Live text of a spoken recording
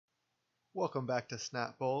Welcome back to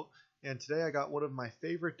Snapbolt, and today I got one of my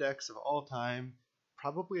favorite decks of all time,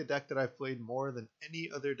 probably a deck that I've played more than any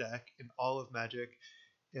other deck in all of Magic.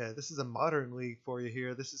 Yeah, this is a modern league for you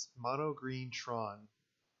here. This is Mono Green Tron,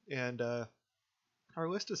 and our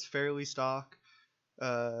list is fairly stock. You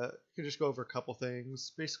can just go over a couple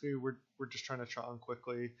things. Basically, we're just trying to Tron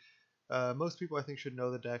quickly. Most people I think should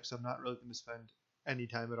know the deck, so I'm not really going to spend any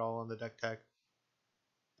time at all on the deck tech.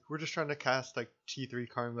 We're just trying to cast like T3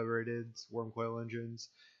 Karn Liberated, Wurmcoil Engines,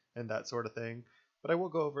 and that sort of thing. But I will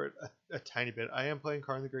go over it a tiny bit. I am playing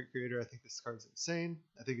Karn the Great Creator. I think this card's insane.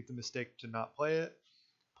 I think it's a mistake to not play it.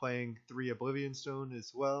 Playing 3 Oblivion Stone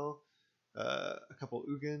as well, a couple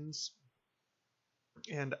Ugins,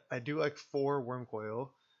 and I do like 4 Wurmcoil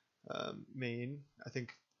main. I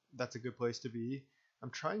think that's a good place to be. I'm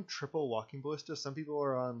trying triple Walking Ballista. Some people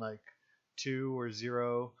are on like 2 or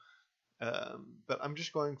 0. But I'm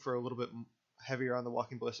just going for a little bit heavier on the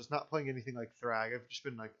Walking Ballistas, not playing anything like Thrag. I've just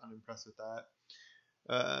been like unimpressed with that.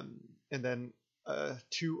 And then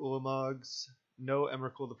 2 Ulamogs, no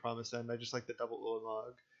Emrakul the Promised End. I just like the double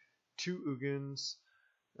Ulamog. 2 Ugins.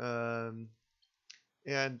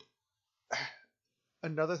 And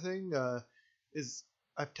another thing is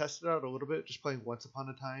I've tested out a little bit just playing Once Upon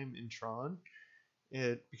a Time in Tron.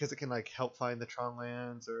 Because it can like help find the Tron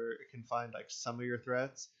lands, or it can find like some of your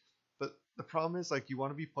threats. But the problem is, like, you want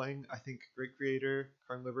to be playing, I think, Great Creator,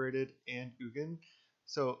 Karn Liberated, and Ugin.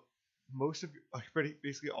 So most of, like,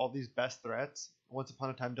 basically all these best threats, Once Upon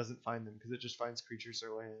a Time doesn't find them because it just finds creatures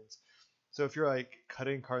or lands. So if you're like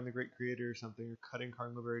cutting Karn the Great Creator or something, or cutting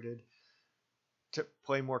Karn Liberated to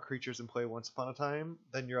play more creatures and play Once Upon a Time,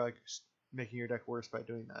 then you're like making your deck worse by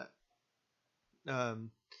doing that.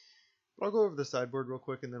 But I'll go over the sideboard real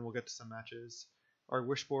quick and then we'll get to some matches. Our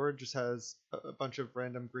wish board just has a bunch of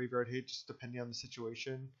random graveyard hate, just depending on the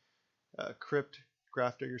situation. Crypt,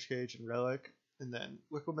 Grafdigger's Cage, and Relic. And then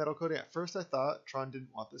Liquid Metal Coating. At first I thought Tron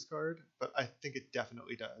didn't want this card, but I think it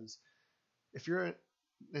definitely does. If you're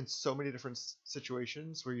in so many different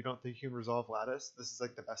situations where you don't think you can resolve Lattice, this is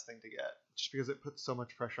like the best thing to get. Just because it puts so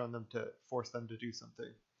much pressure on them to force them to do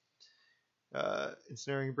something.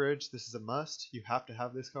 Ensnaring Bridge, this is a must. You have to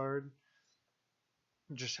have this card.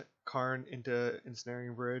 Just Karn into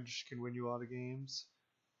Ensnaring Bridge can win you a lot of games.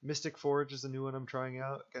 Mystic Forge is a new one I'm trying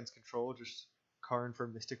out against control. Just Karn for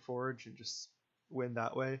Mystic Forge and just win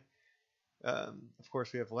that way. Of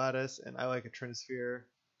course, we have Lattice, and I like a Trinisphere.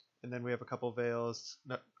 And then we have a couple Veils,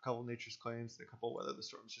 a couple Nature's Claims, and a couple Weather the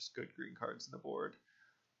Storms. Just good green cards in the board.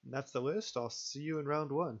 And that's the list. I'll see you in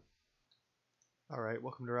round 1. Alright,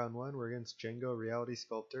 welcome to round 1. We're against Django Reality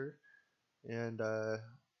Sculptor. And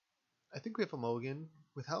I think we have a mulligan.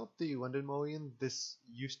 Without the London mulligan, this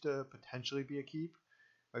used to potentially be a keep.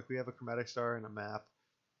 Like, we have a Chromatic Star and a map.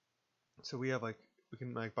 So we have, like, we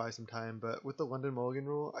can, like, buy some time. But with the London mulligan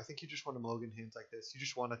rule, I think you just want to mulligan hands like this. You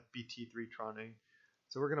just want to be T3 Troning.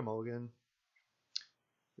 So we're going to mulligan.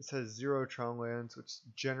 This has 0 Tron lands, which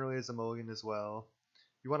generally is a mulligan as well.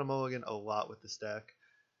 You want to mulligan a lot with this deck.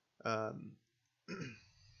 I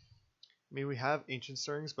mean, we have Ancient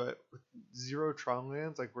Stirrings, but with 0 Tron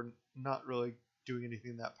lands, like, we're not really doing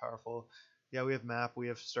anything that powerful. Yeah, we have Map, we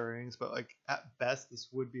have Stirrings, but, like, at best, this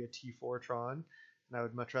would be a T4 Tron, and I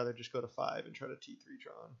would much rather just go to 5 and try to T3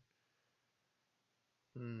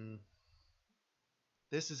 Tron.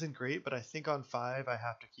 This isn't great, but I think on 5 I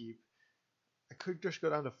have to keep. I could just go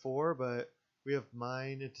down to 4, but we have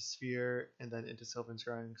Mine into Sphere and then into Sylvan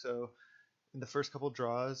Scrying, so in the first couple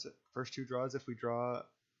draws, first 2 draws, if we draw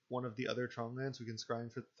one of the other Tron lands, we can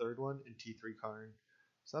Scrying for the 3rd one and T3 Karn.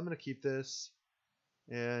 So I'm going to keep this,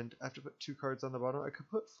 and I have to put 2 cards on the bottom. I could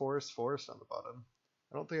put Forest on the bottom.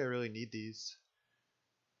 I don't think I really need these.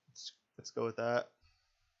 Let's go with that.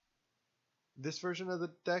 This version of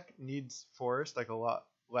the deck needs Forest like a lot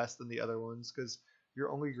less than the other ones, because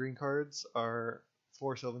your only green cards are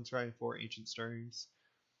 4 Sylvan Scrying and 4 Ancient Stirrings.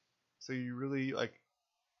 So you really like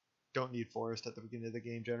don't need Forest at the beginning of the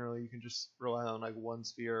game. Generally, you can just rely on like 1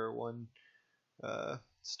 Sphere or 1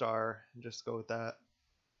 Star and just go with that.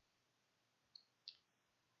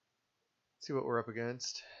 Let's see what we're up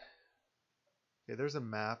against. Okay, there's a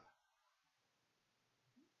map.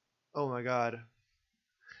 Oh my god.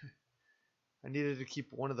 I needed to keep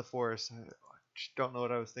one of the forests. I just don't know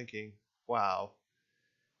what I was thinking. Wow.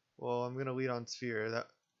 Well, I'm going to lead on Sphere. That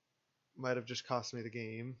might have just cost me the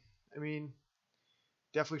game. I mean,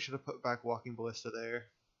 definitely should have put back Walking Ballista there.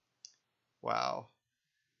 Wow.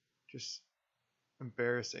 Just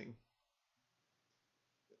embarrassing.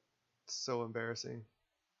 It's so embarrassing.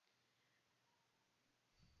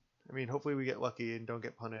 I mean, hopefully we get lucky and don't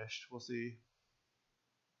get punished. We'll see.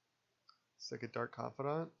 It's like a Dark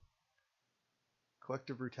Confidant.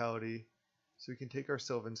 Collective Brutality. So we can take our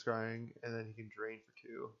Sylvan Scrying, and then he can drain for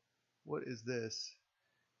 2. What is this?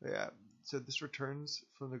 Yeah, so this returns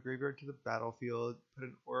from the graveyard to the battlefield. Put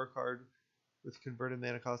an aura card with converted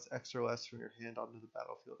mana cost X or less from your hand onto the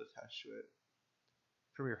battlefield attached to it.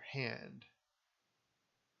 From your hand.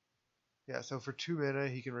 Yeah, so for 2 mana,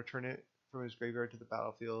 he can return it from his graveyard to the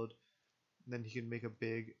battlefield. And then he can make a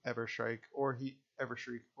big Evershriek, or he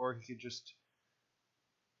could just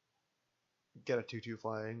get a 2/2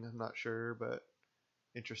 flying. I'm not sure, but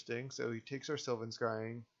interesting. So he takes our Sylvan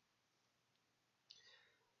Scrying.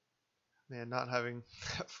 Man, not having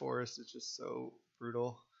that forest is just so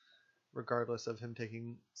brutal. Regardless of him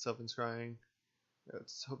taking Sylvan Scrying.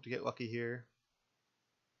 Let's hope to get lucky here.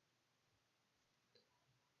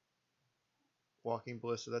 Walking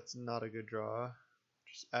Ballista, that's not a good draw.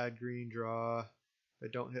 Just add green, draw. If I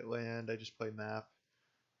don't hit land, I just play map.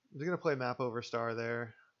 I'm just going to play map over star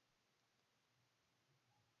there.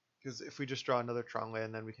 Because if we just draw another Tron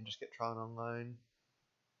land, then we can just get Tron online.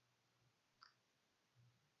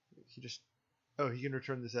 Oh, he can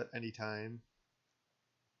return this at any time.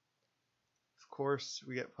 Of course,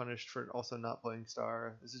 we get punished for also not playing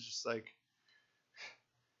star. This is just like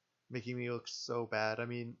making me look so bad. I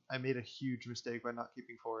mean, I made a huge mistake by not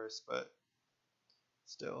keeping forest, but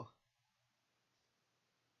still.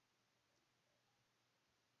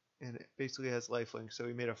 And it basically has lifelink, so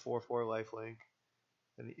we made a 4/4 lifelink.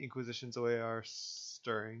 And the Inquisition's away our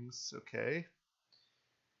stirrings. Okay.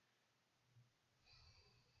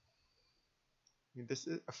 I mean, this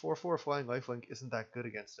is a 4/4 flying lifelink isn't that good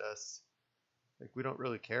against us. Like, we don't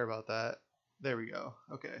really care about that. There we go.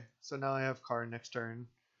 Okay, so now I have Karn next turn.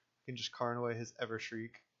 I can just Karn away his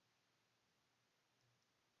Evershriek.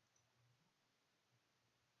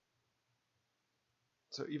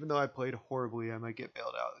 So even though I played horribly, I might get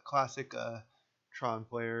bailed out. The classic Tron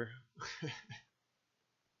player.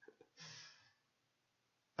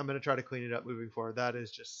 I'm gonna try to clean it up moving forward. That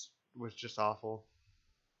was just awful.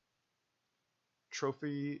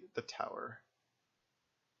 Trophy the tower.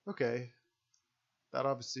 Okay, that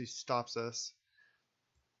obviously stops us.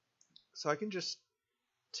 So I can just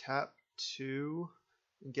tap 2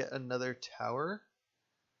 and get another tower.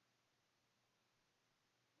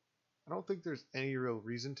 I don't think there's any real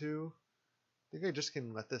reason to. I think I just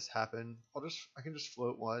can let this happen. I can just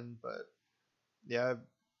float 1, but yeah,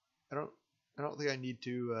 I don't think I need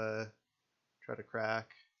to try to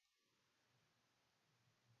crack.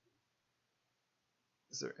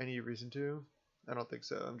 Is there any reason to? I don't think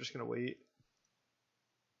so. I'm just gonna wait.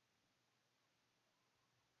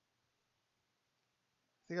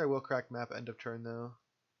 I think I will crack map end of turn though.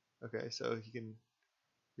 Okay, so he can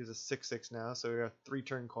use a 6/6 now, so we have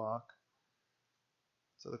 3-turn clock.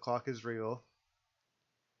 So the clock is real.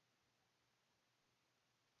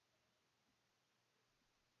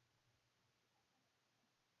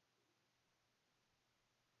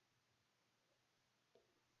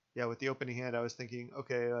 Yeah, with the opening hand, I was thinking,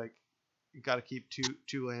 okay, like you got to keep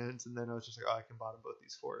two lands, and then I was just like, oh, I can bottom both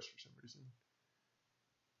these forests for some reason.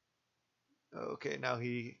 Okay, now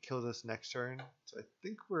he kills us next turn, so I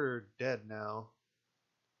think we're dead now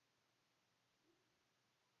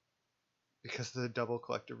because of the double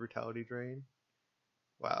collective brutality drain.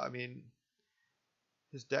 Wow, I mean,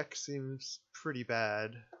 his deck seems pretty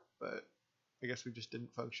bad, but I guess we just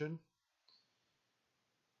didn't function.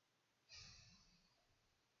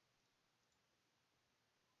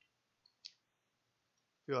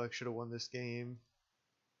 I feel like I should have won this game.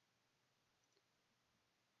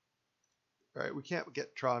 Alright, we can't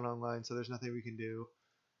get Tron online, so there's nothing we can do.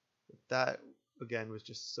 But that, again, was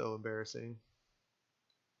just so embarrassing.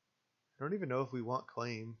 I don't even know if we want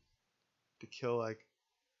Claim to kill, like,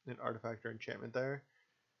 an artifact or enchantment there.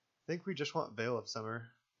 I think we just want Veil of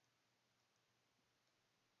Summer.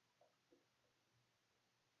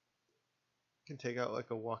 Can take out,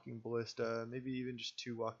 like, a Walking Ballista, maybe even just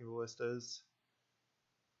 2 Walking Ballistas.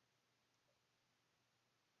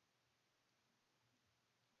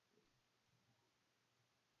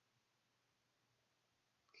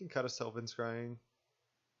 Can cut a Sylvan Scrying.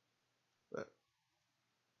 But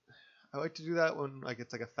I like to do that when like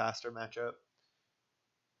it's like a faster matchup.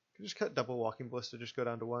 Can just cut double Walking Ballista, just go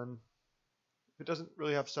down to 1. If it doesn't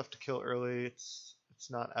really have stuff to kill early, it's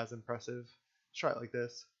not as impressive. Let's try it like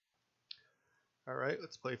this. Alright,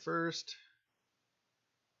 let's play first.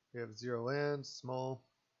 We have 0 lands, small.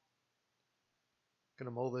 Gonna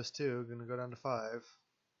mull this too, gonna go down to 5.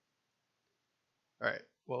 Alright,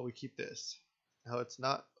 well we keep this. Now let's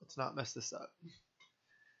not mess this up.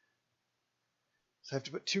 So I have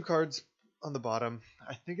to put 2 cards on the bottom.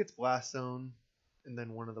 I think it's Blast Zone and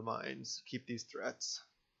then one of the mines. Keep these threats.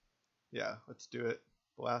 Yeah, let's do it.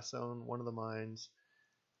 Blast Zone, one of the mines.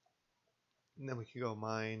 And then we can go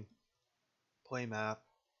mine, play map.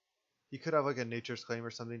 He could have like a Nature's Claim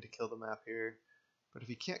or something to kill the map here. But if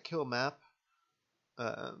he can't kill map,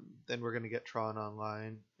 then we're going to get Tron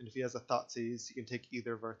online. And if he has a Thoughtseize, he can take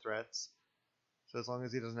either of our threats. So as long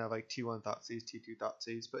as he doesn't have like T1 Thoughtseize, T2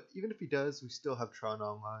 Thoughtseize. But even if he does, we still have Tron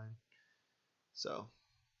online. So,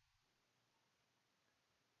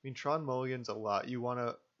 I mean, Tron mulligans a lot. You want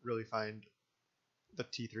to really find the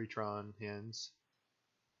T3 Tron hands.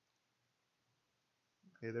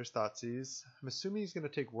 Okay, there's Thoughtseize. I'm assuming he's going to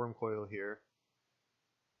take Wurmcoil here.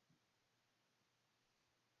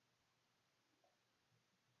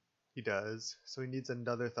 He does. So he needs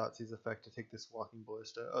another Thoughtseize effect to take this Walking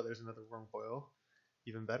Ballista. Oh, there's another Wurmcoil.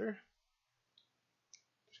 Even better.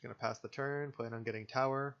 Just going to pass the turn, plan on getting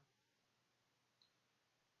Tower.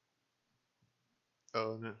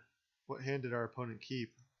 Oh, no. What hand did our opponent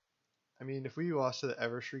keep? I mean, if we lost to the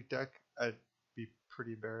Evershriek deck, I'd be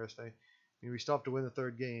pretty embarrassed. I mean, we still have to win the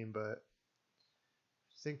third game, but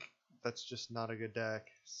I think that's just not a good deck.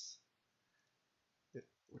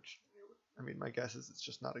 I mean, my guess is it's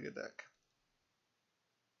just not a good deck.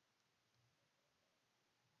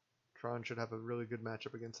 Tron should have a really good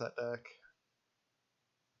matchup against that deck.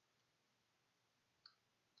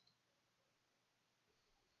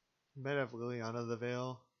 He might have Liliana the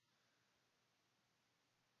Veil.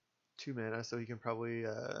 2 mana, so he can probably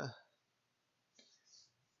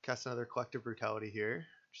cast another Collective Brutality here,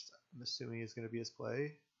 which I'm assuming is going to be his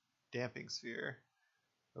play. Damping Sphere.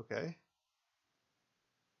 Okay.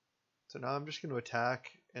 So now I'm just going to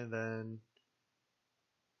attack, and then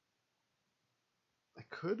I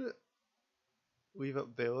could leave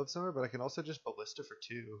up Veil of Summer, but I can also just Ballista for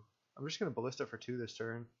 2. I'm just going to Ballista for 2 this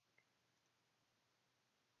turn.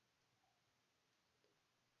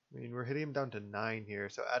 I mean, we're hitting him down to 9 here,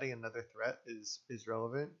 so adding another threat is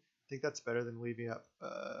relevant. I think that's better than leaving up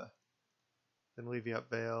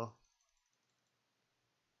Veil.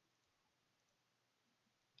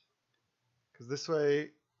 Because this way,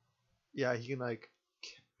 yeah, he can like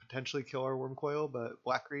potentially kill our Wurmcoil, but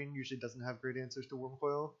black green usually doesn't have great answers to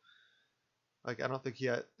Wurmcoil. Like, I don't think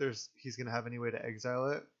he's gonna have any way to exile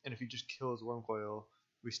it, and if he just kills Wurmcoil,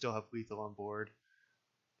 we still have lethal on board.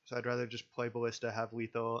 So I'd rather just play Ballista, have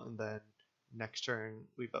lethal, and then next turn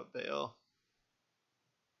leave up Veil.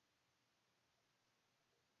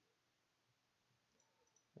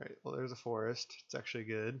 Alright, well there's a forest. It's actually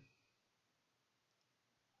good.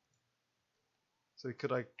 So we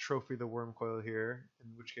could like trophy the Wurmcoil here, in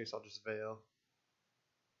which case I'll just Veil.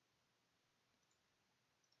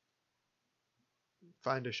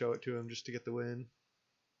 Fine to show it to him just to get the win.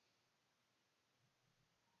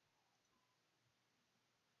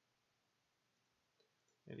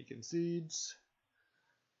 And he concedes.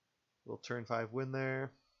 We'll turn 5 win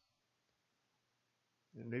there.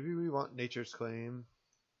 And maybe we want Nature's Claim.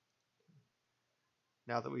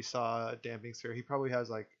 Now that we saw Damping Sphere, he probably has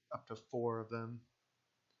like up to 4 of them.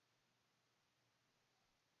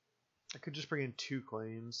 I could just bring in 2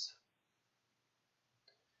 claims.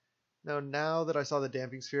 Now that I saw the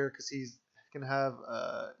Damping Sphere, because he's going to have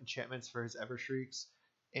enchantments for his Evershrieks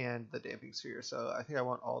and the Damping Sphere, so I think I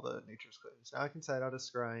want all the Nature's Claims. Now I can side out a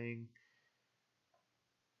Scrying.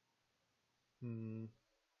 Can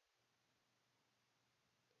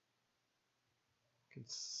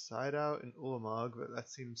side out an Ulamog, but that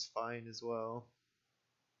seems fine as well.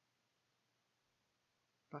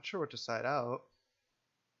 Not sure what to side out.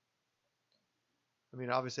 I mean,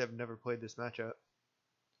 obviously I've never played this matchup.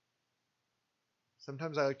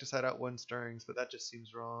 Sometimes I like to side out 1 Stirrings, but that just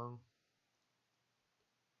seems wrong.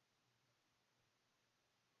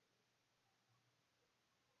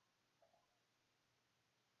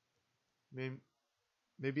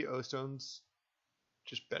 Maybe O-Stone's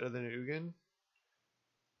just better than Ugin,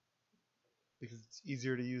 because it's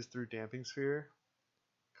easier to use through Damping Sphere.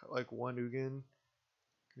 Cut like 1 Ugin.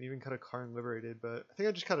 Can even cut a Karn Liberated, but I think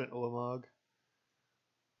I just cut an Ulamog.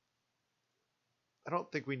 I don't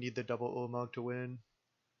think we need the double Ulamog to win.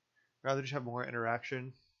 Rather just have more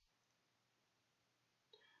interaction.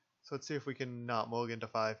 So let's see if we can not mulligan to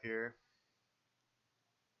 5 here.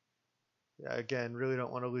 Yeah, again, really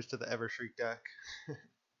don't want to lose to the Evershriek deck.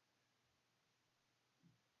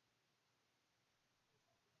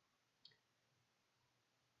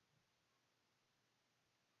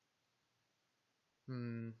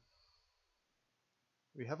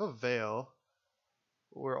 We have a Veil.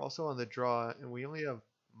 We're also on the draw, and we only have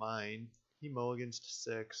mine. He mulligans to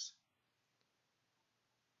 6.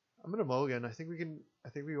 I'm gonna mulligan. I think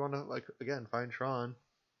we want to, like, again, find Tron.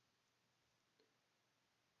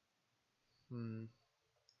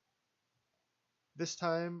 This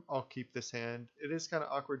time I'll keep this hand. It is kind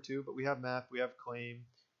of awkward too, but we have map, we have claim,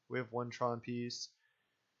 we have one Tron piece.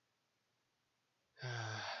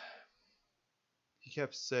 He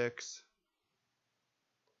kept 6.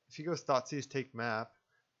 If he goes Thoughtseize, take map,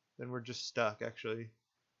 then we're just stuck actually. I'm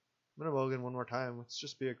gonna mulligan one more time. Let's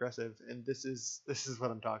just be aggressive, and this is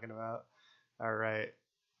what I'm talking about. All right,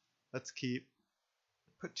 let's keep.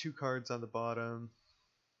 Put 2 cards on the bottom.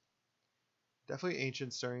 Definitely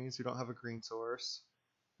Ancient Stirrings. We don't have a green source,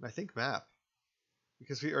 and I think map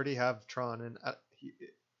because we already have Tron, and I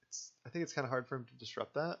think it's kind of hard for him to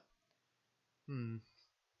disrupt that.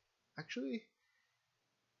 Actually,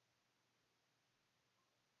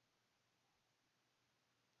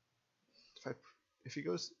 if he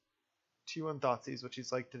goes T1 Thoughtseize, which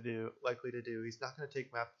he's likely to do, he's not going to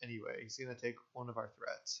take map anyway. He's going to take one of our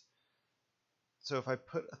threats. So if I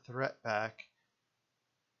put a threat back,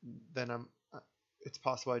 then it's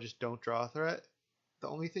possible I just don't draw a threat. The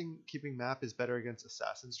only thing keeping map is better against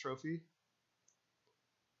Assassin's Trophy.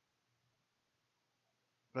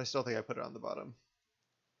 But I still think I put it on the bottom.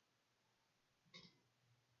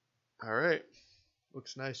 Alright.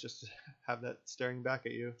 Looks nice just to have that staring back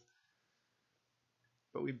at you.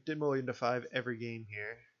 But we did mulligan to 5 every game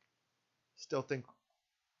here. Still think...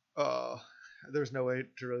 Oh, there's no way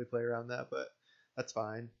to really play around that, but that's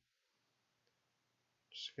fine.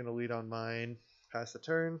 Just going to lead on mine. Pass the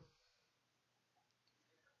turn.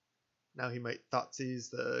 Now he might Thoughtseize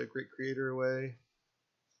the Great Creator away.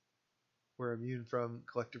 We're immune from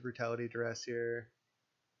Collective Brutality Duress here.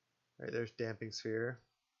 Alright, there's Damping Sphere.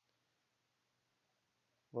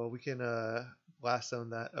 Well, we can Blast Zone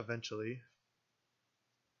that eventually.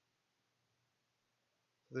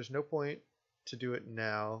 There's no point to do it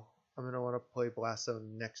now. I'm going to want to play Blast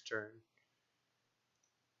Zone next turn.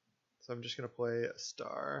 So I'm just going to play a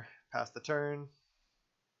star. Pass the turn.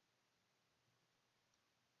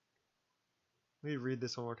 Let me read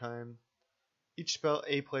this one more time. Each spell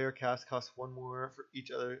a player casts costs 1 more for each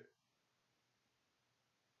other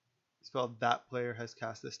spell that player has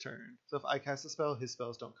cast this turn. So if I cast a spell, his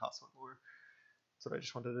spells don't cost 1 more. That's what I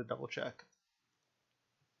just wanted to double check.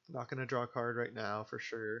 Not going to draw a card right now for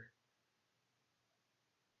sure.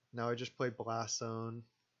 Now I just play Blast Zone.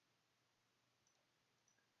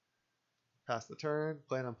 Pass the turn.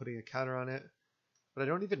 Plan on putting a counter on it. But I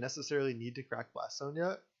don't even necessarily need to crack Blast Zone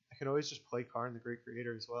yet. I can always just play Karn the Great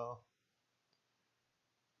Creator as well.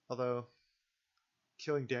 Although,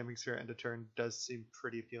 killing Damping Sphere end of turn does seem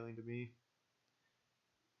pretty appealing to me.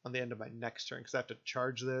 On the end of my next turn, because I have to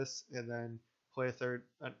charge this and then play a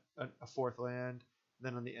 4th land. And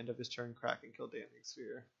then on the end of his turn, crack and kill Damping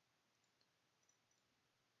Sphere.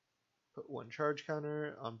 Put 1 charge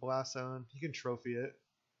counter on Blast Zone. He can trophy it.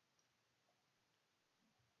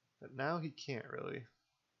 But now he can't really.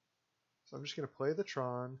 So I'm just going to play the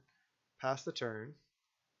Tron, pass the turn.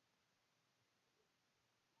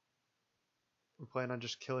 I'm planning on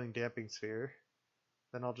just killing Damping Sphere.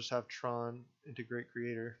 Then I'll just have Tron into Great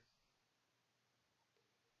Creator.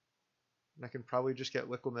 And I can probably just get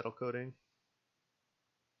Liquid Metal Coating.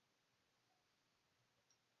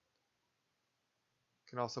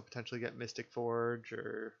 Can also potentially get Mystic Forge,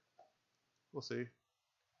 or we'll see.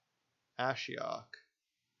 Ashiok.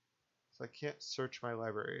 So I can't search my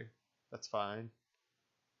library. That's fine.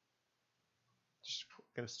 Just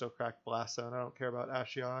gonna still crack Blast Zone. I don't care about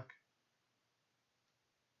Ashiok.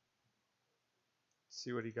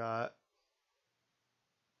 See what he got.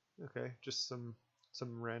 Okay, just some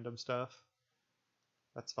random stuff.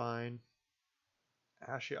 That's fine.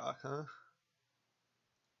 Ashiok, huh?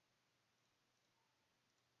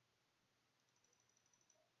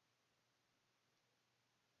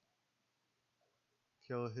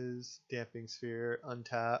 Kill his Damping Sphere,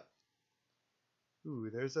 untap.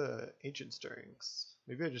 Ooh, there's a Ancient Stirrings.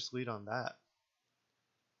 Maybe I just lead on that.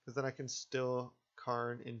 Because then I can still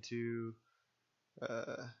Karn into...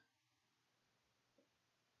 I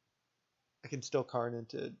can still Karn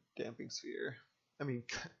into Damping Sphere. I mean,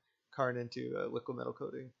 Karn into Liquid Metal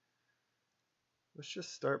Coating. Let's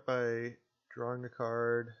just start by drawing a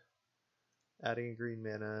card, adding a green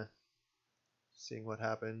mana, seeing what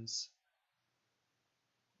happens.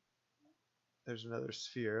 There's another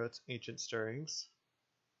sphere. That's Ancient Stirrings.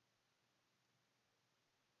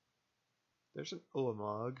 There's an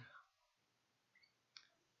Ulamog.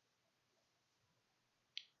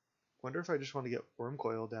 Wonder if I just want to get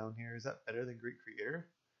Wurmcoil down here. Is that better than Great Creator?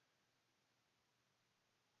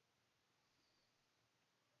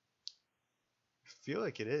 I feel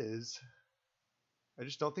like it is. I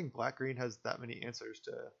just don't think black-green has that many answers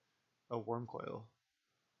to a Wurmcoil.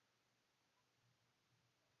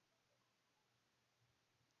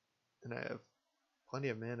 And I have plenty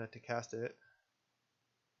of mana to cast it.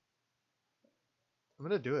 I'm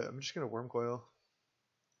gonna do it. I'm just gonna Wurmcoil.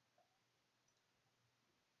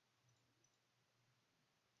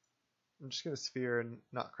 I'm just gonna Sphere and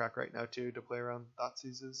not crack right now too to play around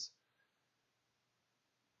Thoughtseizes.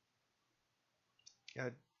 Yeah,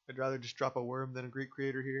 I'd rather just drop a Worm than a Great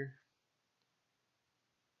Creator here.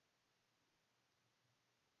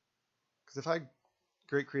 Because if I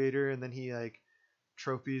Great Creator and then he like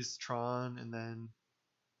trophies Tron and then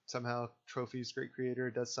somehow trophies Great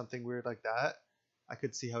Creator, does something weird like that, I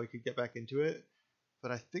could see how he could get back into it.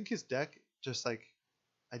 But I think his deck just like,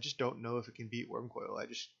 I just don't know if it can beat Wurmcoil. I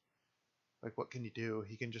just, like, what can you do?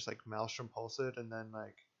 He can just like Maelstrom Pulse it and then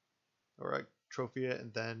like, or like trophy it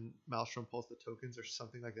and then Maelstrom Pulse the tokens or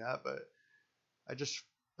something like that. But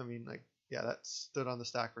I mean, like, yeah, that stood on the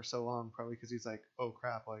stack for so long, probably because he's like, oh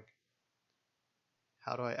crap, like,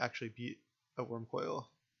 how do I actually beat a Wurmcoil?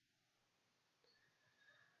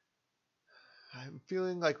 I'm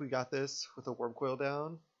feeling like we got this with a Wurmcoil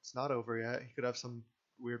down. It's not over yet. He could have some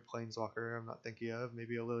weird Planeswalker I'm not thinking of.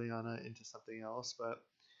 Maybe a Liliana into something else, but...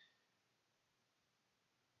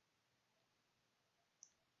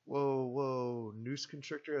 Whoa. Noose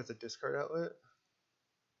Constrictor as a discard outlet.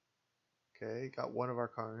 Okay, got one of our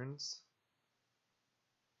Karns.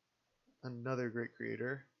 Another Great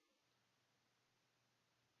Creator.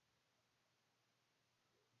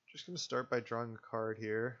 Just going to start by drawing a card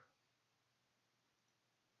here.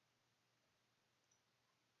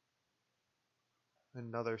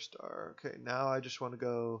 Another star. Okay, now I just want to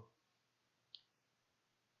go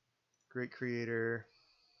Great Creator.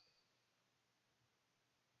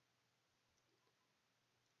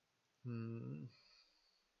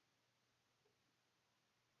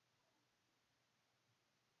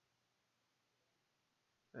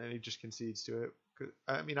 And he just concedes to it.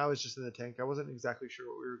 I mean, I was just in the tank. I wasn't exactly sure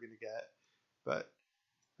what we were going to get, but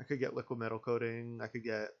I could get Liquid Metal Coating. I could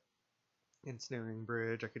get Ensnaring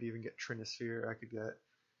Bridge. I could even get Trinisphere. I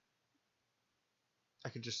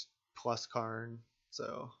could just plus Karn.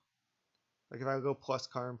 So, like, if I go plus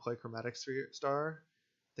Karn, play Chromatic Star,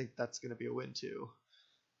 I think that's going to be a win too.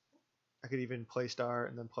 I could even play Star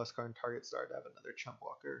and then plus Karn target Star to have another Chump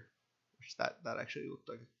Walker, which that actually looked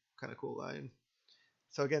like a kind of cool line.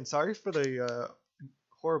 So again, sorry for the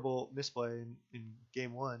horrible misplay in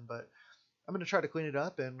game one, but I'm going to try to clean it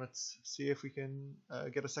up and let's see if we can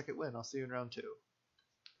get a second win. I'll see you in round two.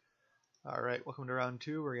 Alright, welcome to round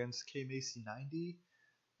two. We're against KMacy90,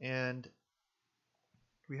 and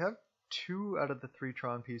we have 2 out of the 3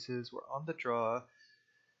 Tron pieces. We're on the draw.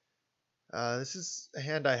 This is a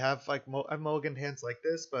hand I have, like, I've mulliganed hands like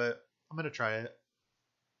this, but I'm going to try it.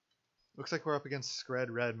 Looks like we're up against Scred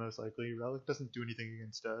Red, most likely. Relic doesn't do anything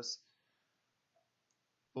against us.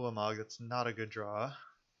 Ulamog, that's not a good draw. I'm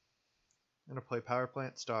going to play Power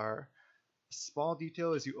Plant Star. A small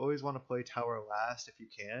detail is you always want to play Tower last if you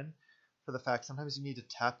can, for the fact sometimes you need to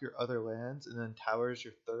tap your other lands, and then Tower's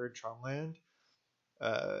your 3rd Tron land.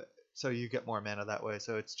 So you get more mana that way,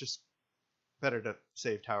 so it's just better to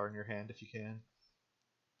save Tower in your hand if you can.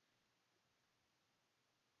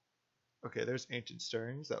 Okay, there's Ancient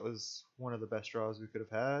Stirrings. That was one of the best draws we could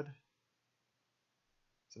have had.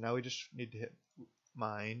 So now we just need to hit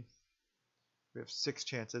mine. We have 6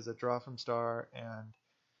 chances, a draw from Star and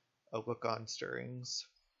a look on Stirrings.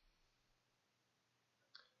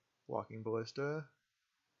 Walking Ballista.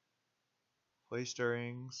 Play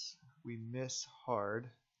Stirrings. We miss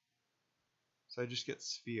hard. So I just get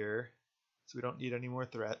Sphere. So we don't need any more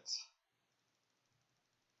threats.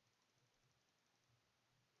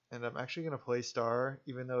 And I'm actually going to play Star,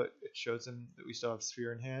 even though it shows him that we still have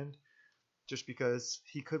Sphere in hand, just because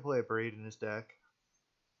he could play a Braid in his deck.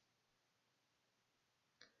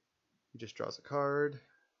 He just draws a card.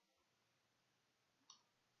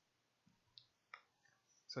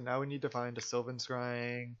 So now we need to find a Sylvan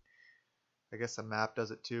Scrying. I guess a map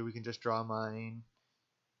does it too. We can just draw mine.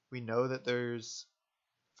 We know that there's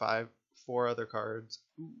 4 other cards.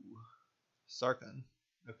 Ooh, Sarkhan.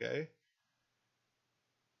 Okay.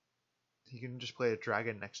 He can just play a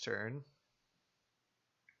dragon next turn.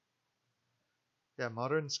 Yeah,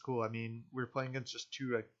 Modern's cool. I mean, we're playing against just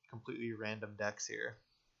 2 like, completely random decks here.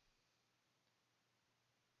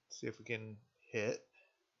 Let's see if we can hit.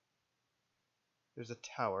 There's a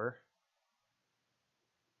tower.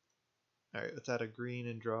 Alright, let's add a green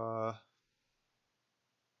and draw.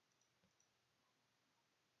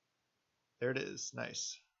 There it is.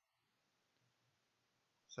 Nice.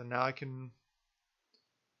 So now I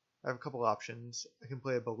have a couple options. I can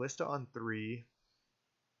play a Ballista on 3.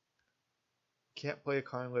 Can't play a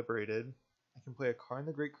Karn Liberated. I can play a Karn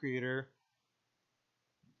the Great Creator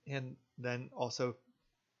and then also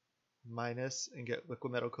minus and get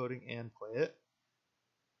liquid metal coating and play it.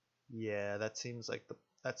 Yeah, that seems like the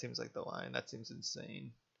line. That seems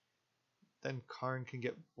insane. Then Karn can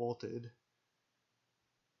get bolted.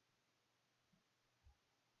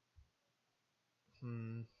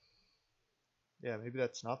 Yeah, maybe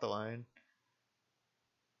that's not the line.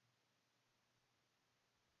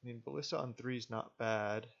 I mean, Ballista on 3 is not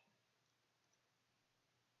bad.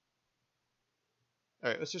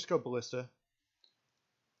 Alright, let's just go Ballista.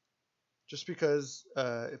 Just because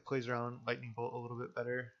it plays around Lightning Bolt a little bit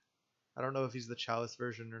better. I don't know if he's the Chalice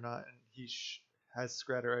version or not, and he has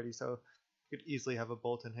Scred already, so he could easily have a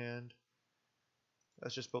Bolt in hand.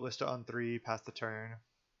 That's just Ballista on 3, pass the turn.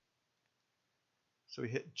 So we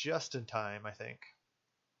hit just in time, I think.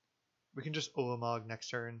 We can just Ulamog next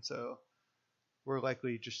turn, so we're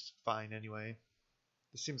likely just fine anyway.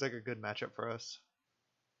 This seems like a good matchup for us.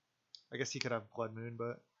 I guess he could have Blood Moon,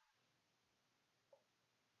 but...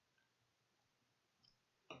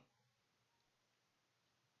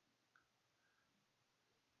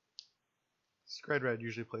 Scred Red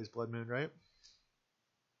usually plays Blood Moon, right?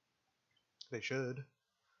 They should.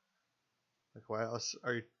 Like, why else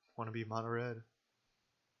are you want to be mono red?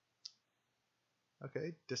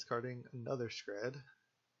 Okay, discarding another Scred.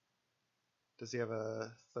 Does he have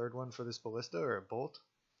a third one for this Ballista or a Bolt?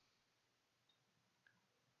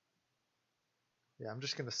 Yeah, I'm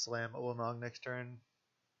just going to slam Ulamog next turn.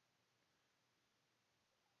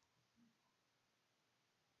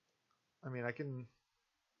 I mean, I can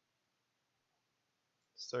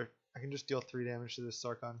just deal 3 damage to this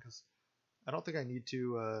Sarkhan because I don't think I need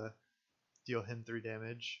to deal him 3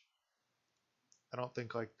 damage. I don't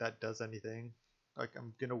think like that does anything. Like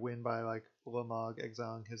I'm gonna win by like Ulamog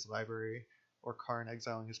exiling his library or Karn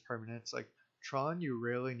exiling his permanents. Like Tron, you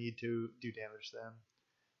rarely need to do damage to them.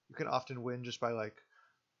 You can often win just by like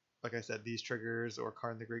I said, these triggers or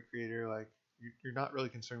Karn the Great Creator. Like you're not really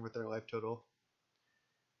concerned with their life total.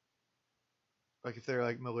 Like if they're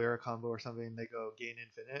like Malera combo or something, they go gain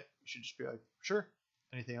infinite. You should just be like, sure.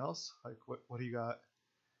 Anything else? Like what do you got?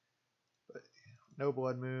 But no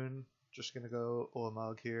Blood Moon. Just gonna go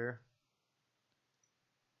Ulamog here.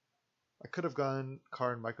 I could have gone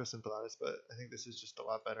Karn Mycosynthilatus, but I think this is just a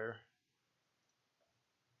lot better.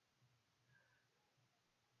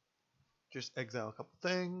 Just exile a couple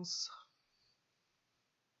things.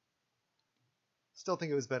 Still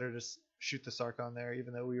think it was better to shoot the Sarkhan there,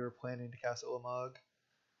 even though we were planning to cast Ulamog.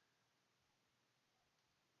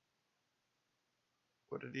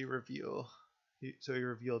 What did he reveal? So he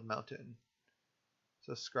revealed Mountain.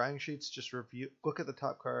 So Scrying Sheets, just look at the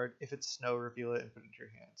top card. If it's Snow, reveal it and put it into your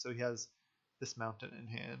hand. So he has this Mountain in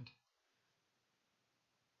hand.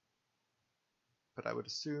 But I would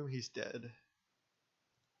assume he's dead.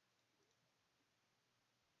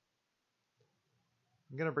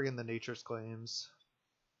 I'm going to bring in the Nature's Claims.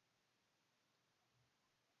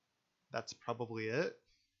 That's probably it.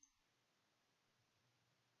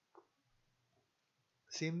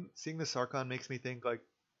 Seeing the Sarkhan makes me think like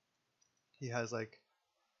he has like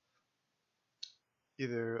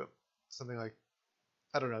either something like,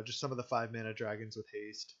 I don't know, just some of the 5-mana dragons with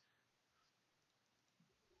haste.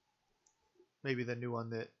 Maybe the new one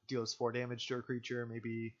that deals 4 damage to a creature,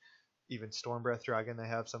 maybe even Storm Breath Dragon they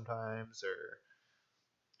have sometimes, or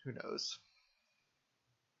who knows.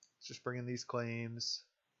 Let's just bring in these claims.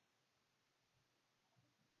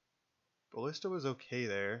 Ballista was okay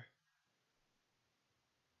there.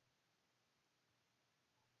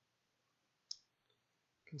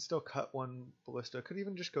 Can still cut 1 Ballista. Could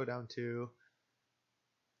even just go down 2.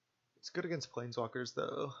 It's good against Planeswalkers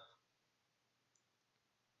though.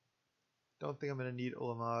 Don't think I'm going to need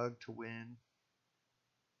Ulamog to win.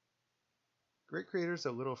 Great Creator's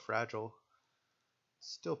a little fragile.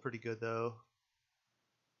 Still pretty good though.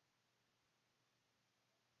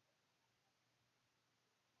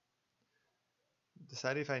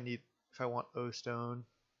 Deciding if I want O-Stone.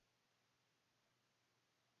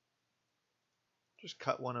 Just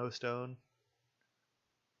cut 1 O-Stone.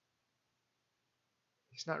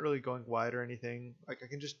 He's not really going wide or anything. Like I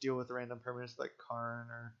can just deal with random permanents like Karn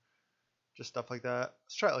or just stuff like that.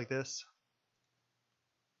 Let's try it like this.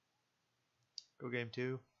 Go game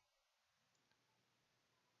 2.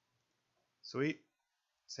 Sweet.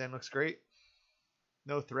 Sand looks great.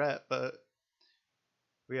 No threat, but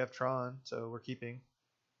we have Tron, so we're keeping.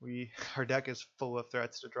 Our deck is full of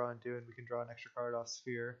threats to draw into, and we can draw an extra card off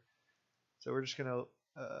Sphere. So we're just gonna,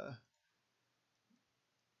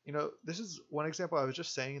 this is one example I was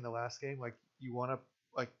just saying in the last game. Like you want to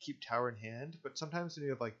like keep tower in hand, but sometimes when you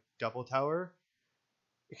have like double tower,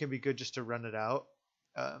 it can be good just to run it out.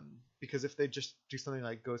 because if they just do something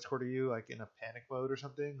like Ghost Quarter you like in a panic mode or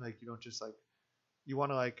something, like you don't just like you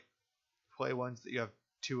want to like play ones that you have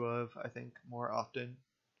two of, I think, more often.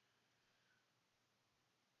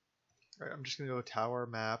 All right, I'm just gonna go tower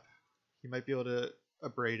map. He might be able to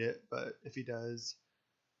abrade it, but if he does,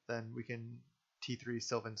 then we can T3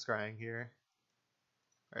 Sylvan Scrying here.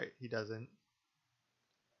 All right, he doesn't.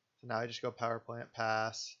 So now I just go power plant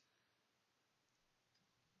pass.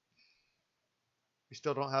 We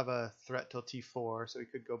still don't have a threat till T4, so we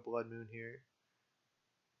could go Blood Moon here.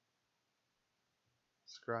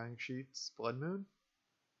 Scrying Sheets, Blood Moon?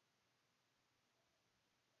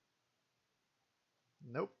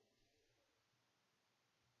 Nope.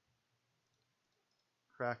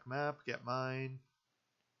 Crack map, get mine.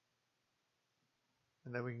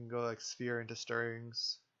 And then we can go like Sphere into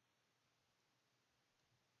Stirrings.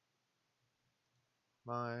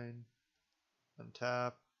 Mine.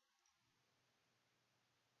 Untap.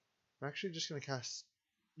 I'm actually just going to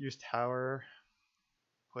use Tower,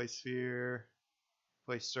 play Sphere,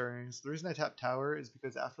 play Stirrings. The reason I tap Tower is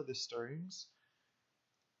because after the Stirrings,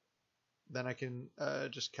 then I can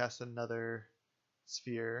just cast another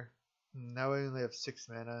Sphere. Now I only have 6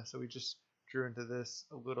 mana, so we just drew into this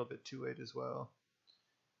a little bit too late as well.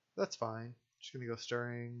 That's fine. Just going to go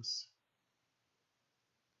Stirrings.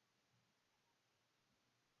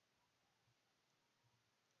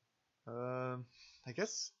 I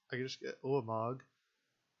guess I can just get Ulamog.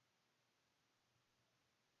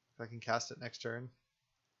 If I can cast it next turn.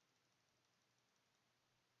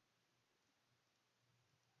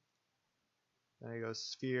 Then I go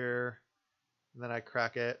Sphere, and then I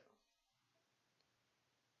crack it.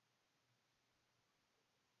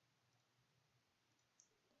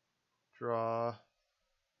 Draw. And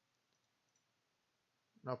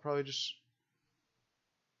I'll probably just...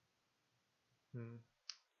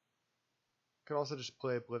 Could also just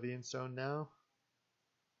play Oblivion Stone now.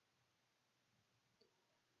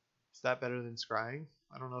 Is that better than Scrying?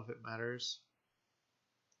 I don't know if it matters.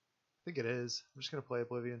 I think it is. I'm just going to play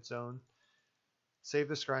Oblivion Stone. Save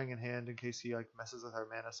the Scrying in hand in case he like messes with our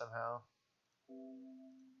mana somehow.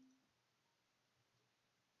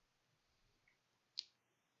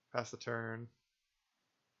 Pass the turn.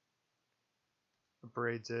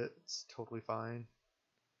 Abrades it. It's totally fine.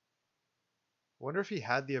 I wonder if he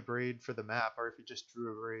had the abrade for the map or if he just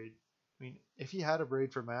drew abrade. I mean, if he had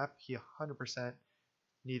abrade for map, he 100%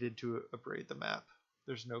 needed to abrade the map.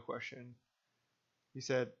 There's no question. He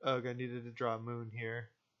said, "Ugh, I needed to draw a moon here."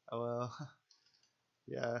 LL.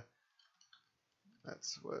 Yeah,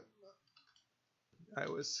 that's what I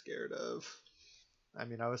was scared of. I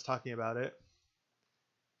mean, I was talking about it.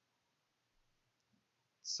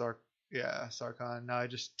 Sarkhan. Now I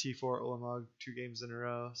just T4 Ulamog 2 games in a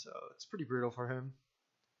row, so it's pretty brutal for him.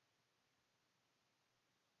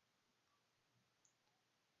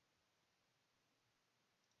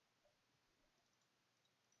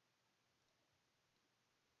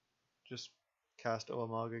 Just cast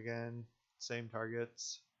Ulamog again, same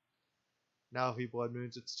targets. Now if he Blood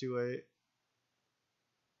Moons, it's too late.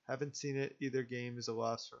 Haven't seen it. Either game is a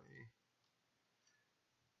loss for me.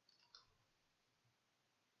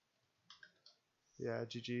 Yeah,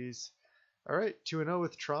 GG's. Alright, 2-0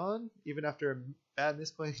 with Tron, even after a bad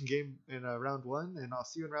misplaying game in round 1, and I'll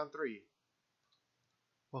see you in round 3.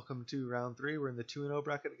 Welcome to round 3. We're in the 2-0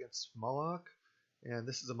 bracket against Moloch, and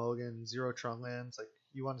this is a mulligan, 0 Tron lands. Like,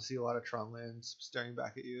 you want to see a lot of Tron lands staring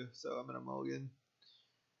back at you, so I'm in a mulligan.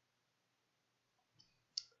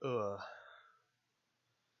 Ugh.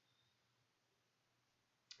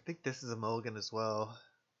 I think this is a mulligan as well.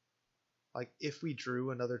 Like, if we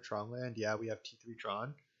drew another Tron land, yeah, we have T3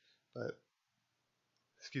 Tron, but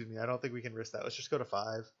excuse me, I don't think we can risk that. Let's just go to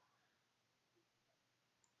 5.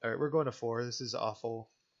 Alright, we're going to 4. This is awful.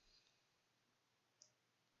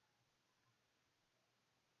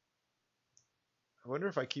 I wonder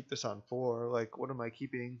if I keep this on 4. Like, what am I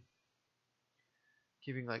keeping?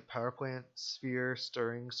 Keeping, like, Power Plant, Sphere,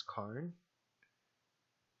 Stirrings, Karn?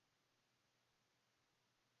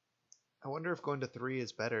 I wonder if going to 3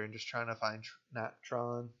 is better and just trying to find Nat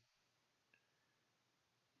Tron.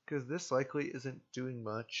 Because this likely isn't doing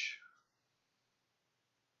much.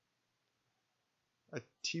 A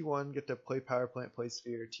T1, get to play Power Plant, play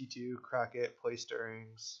Sphere. T2, crack it, play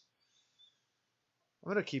Stirrings.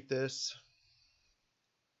 I'm going to keep this.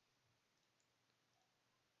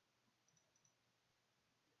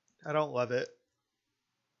 I don't love it,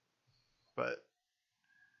 but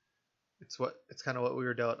it's kind of what we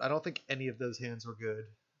were dealt. I don't think any of those hands were good.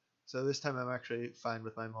 So this time I'm actually fine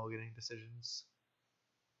with my mulliganing decisions.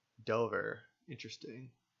 Delver. Interesting.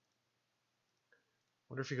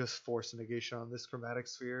 Wonder if he goes Force Negation on this Chromatic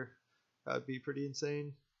Sphere. That would be pretty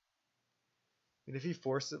insane. And if he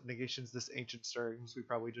force negations this Ancient Stirrings, we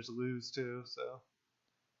probably just lose too, so.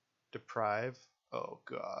 Deprive. Oh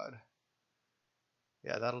god.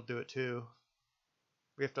 Yeah, that'll do it too.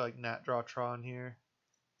 We have to like nat draw Tron here.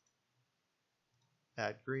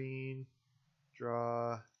 Add green.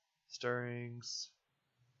 Draw. Stirrings.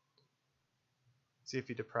 See if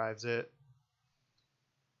he deprives it.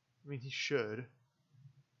 I mean, he should.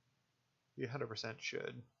 He 100%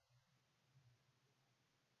 should.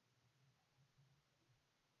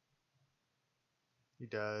 He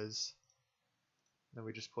does. Then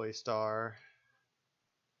we just play Star.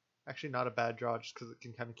 Actually, not a bad draw just because it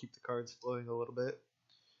can kind of keep the cards flowing a little bit.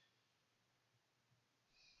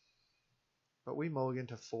 But we mulligan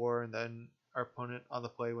to 4, and then our opponent on the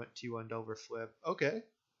play went T1 Delver Flip. Okay.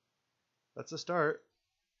 That's a start.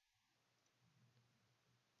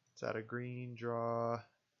 Let's add a green, draw.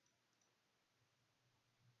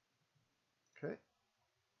 Okay.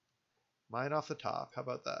 Mine off the top. How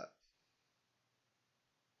about that?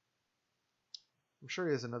 I'm sure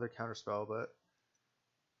he has another counterspell, but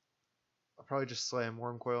I'll probably just slam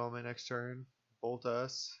Wurmcoil on my next turn. Bolt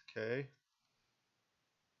us. Okay.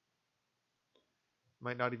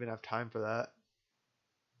 Might not even have time for that.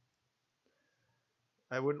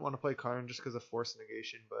 I wouldn't want to play Karn just because of force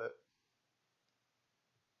negation, but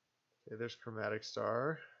okay, there's Chromatic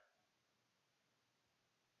Star.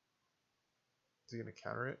 Is he gonna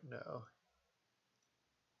counter it? No.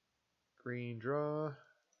 Green draw.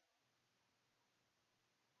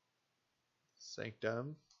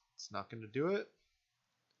 Sanctum. It's not gonna do it.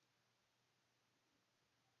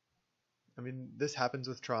 I mean, this happens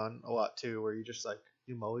with Tron a lot too, where you just like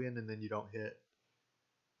you mulligan and then you don't hit.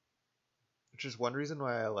 Which is one reason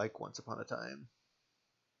why I like Once Upon a Time.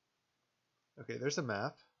 Okay, there's a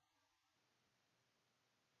map.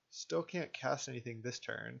 Still can't cast anything this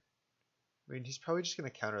turn. I mean, he's probably just going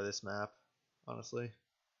to counter this map, honestly.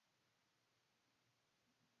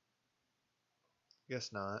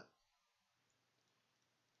 Guess not. I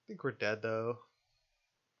think we're dead, though.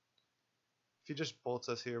 If he just bolts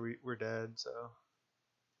us here, we're dead, so.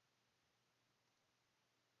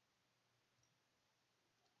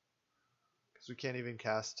 Because we can't even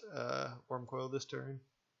cast Wurmcoil this turn.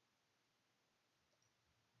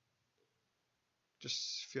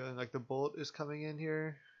 Just feeling like the bolt is coming in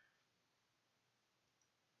here.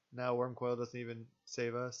 Now Wurmcoil doesn't even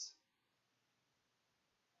save us.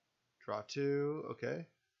 Draw 2, okay.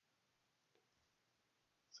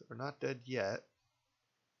 So we're not dead yet.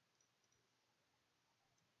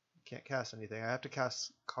 Can't cast anything. I have to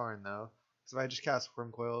cast Karn though. Because if I just cast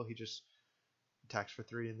Wurmcoil, he just attacks for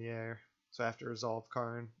 3 in the air. So I have to resolve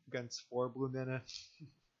Karn against 4 blue mana.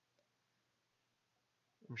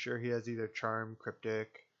 I'm sure he has either Charm,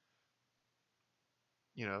 Cryptic,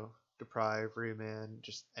 you know, Deprive, Remand,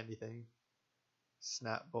 just anything.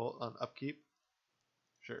 Snap Bolt on upkeep.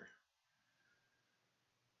 Sure.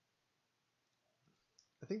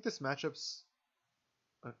 I think this matchup's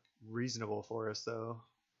reasonable for us though.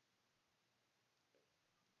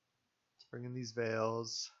 Let's bring in these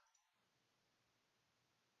Veils.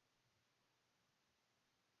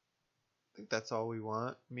 I think that's all we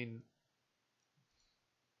want. I mean,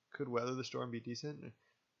 could Weather the Storm be decent?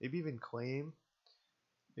 Maybe even Claim.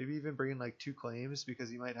 Maybe even bring in like 2 claims because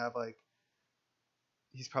he might have like.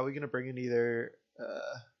 He's probably going to bring in either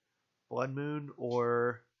Blood Moon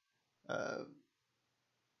or.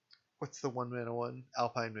 What's the 1 mana one?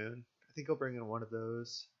 Alpine Moon. I think he'll bring in one of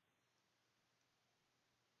those.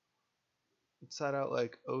 Let's side out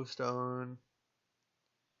like O Stone.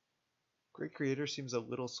 Great Creator seems a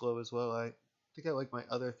little slow as well. I think I like my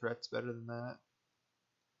other threats better than that.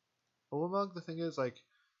 Ulamog, the thing is, like,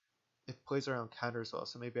 it plays around counters well,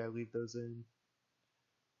 so maybe I leave those in.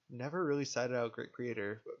 Never really sided out Great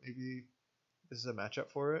Creator, but maybe this is a matchup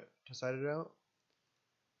for it to side it out.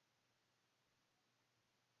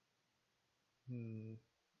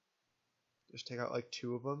 Just take out like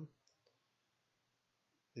 2 of them.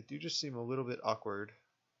 They do just seem a little bit awkward.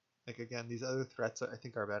 Like, again, these other threats I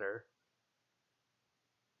think are better.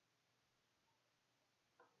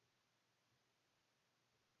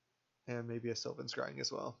 And maybe a Sylvan Scrying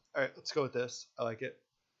as well. Alright, let's go with this. I like it.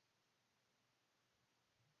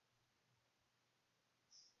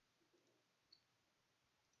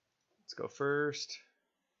 Let's go first.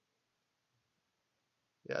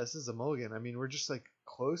 Yeah, this is a mulligan. I mean, we're just like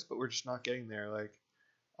close, but we're just not getting there. Like,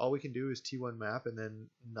 all we can do is T1 map and then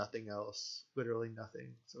nothing else. Literally nothing.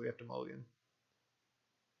 So we have to mulligan.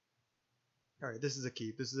 Alright, this is a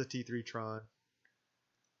keep. This is a T3 Tron.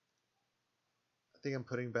 I think I'm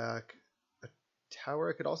putting back a tower.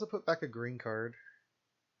 I could also put back a green card.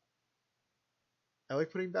 I like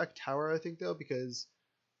putting back Tower, I think, though, because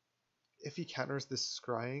if he counters this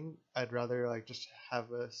Scrying, I'd rather like just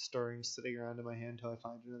have a Stirring sitting around in my hand until I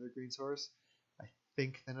find another green source, I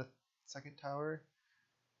think, than a second Tower.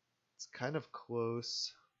 It's kind of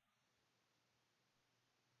close.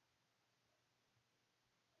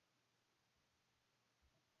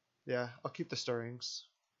 Yeah, I'll keep the Stirrings.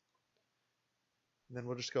 And then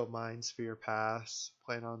we'll just go Mind Sphere pass,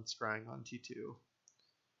 plan on Scrying on T2.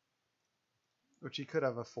 Which he could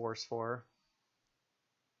have a force for.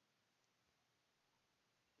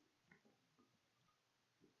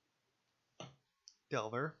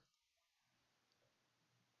 Delver.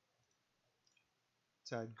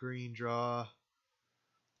 Let's add green draw.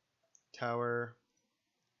 Tower.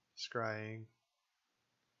 Scrying.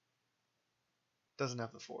 Doesn't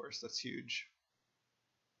have the force, that's huge.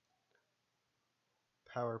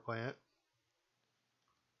 Power plant.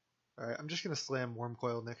 Alright, I'm just going to slam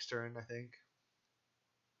Wurmcoil next turn, I think.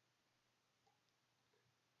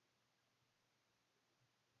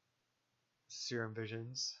 Serum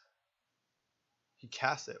Visions. He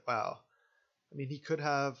casts it, wow. I mean, he could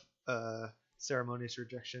have Ceremonious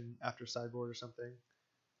Rejection after sideboard or something.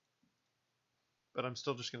 But I'm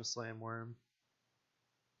still just going to slam Worm.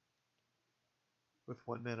 With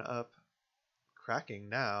 1 mana up. Cracking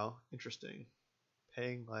now. Interesting.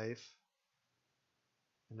 Paying life.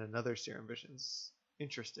 And another Serum Visions.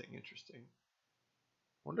 Interesting, interesting.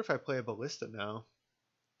 Wonder if I play a Ballista now.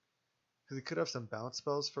 Because he could have some bounce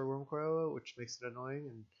spells for Wurmcoil, which makes it annoying.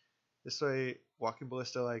 And this way, Walking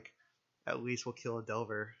Ballista, like, at least will kill a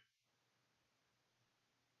Delver.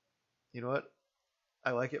 You know what?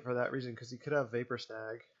 I like it for that reason, because he could have Vapor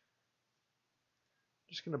Snag.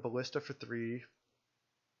 Just going to Ballista for 3.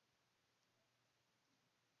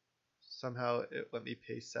 Somehow it let me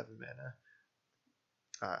pay 7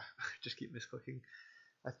 mana. Just keep misclicking.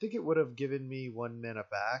 I think it would have given me 1 mana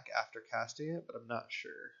back after casting it, but I'm not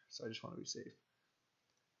sure, so I just want to be safe.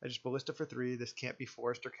 I just Ballista for 3. This can't be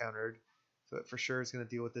forced or countered, so it for sure is going to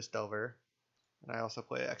deal with this Delver. And I also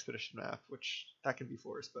play Expedition Map, which that can be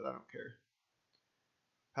forced, but I don't care.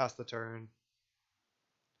 Pass the turn.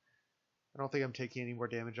 I don't think I'm taking any more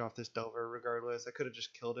damage off this Delver regardless. I could have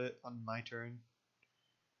just killed it on my turn.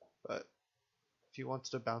 But if he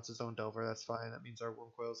wants to bounce his own Delver, that's fine. That means our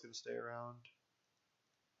Wurmcoil is going to stay around.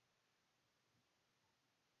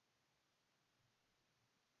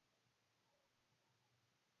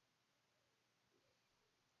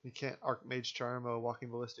 You can't Archmage Charm a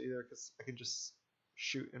Walking Ballista either, because I can just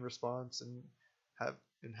shoot in response and have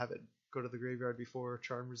it go to the graveyard before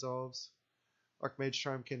Charm resolves. Archmage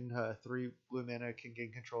Charm can 3 blue mana can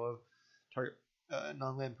gain control of target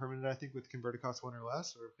non-land permanent, I think, with converted cost 1 or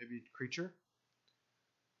less, or maybe creature.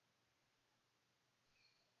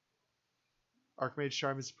 Archmage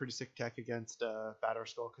Charm is a pretty sick tech against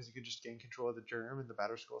Batterskull, because you can just gain control of the germ and the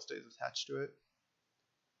Batterskull stays attached to it.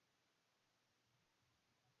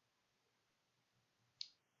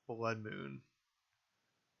 Blood Moon.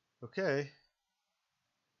 Okay.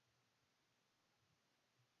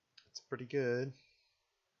 That's pretty good.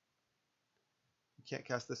 We can't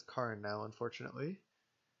cast this Karn now, unfortunately.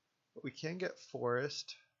 But we can get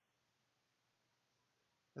Forest.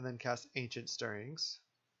 And then cast Ancient Stirrings.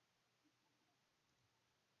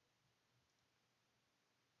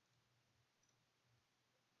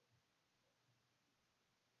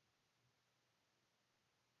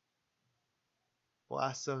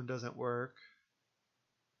 Blast Zone doesn't work.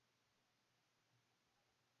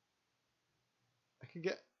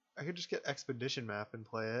 I could just get Expedition Map and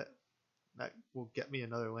play it. That will get me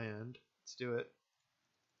another land. Let's do it.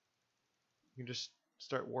 You can just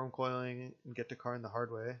start Wurmcoiling and get to Karn the hard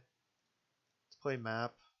way. Let's play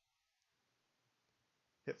Map.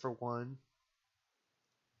 Hit for 1.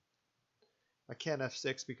 I can't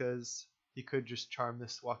F6 because he could just charm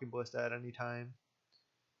this Walking Ballista at any time.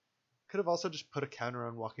 Could have also just put a counter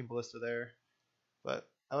on Walking Ballista there, but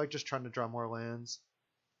I like just trying to draw more lands.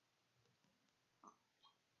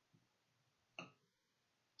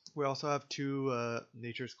 We also have 2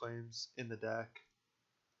 Nature's Claims in the deck.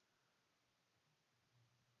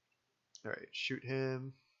 Alright, shoot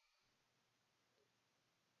him.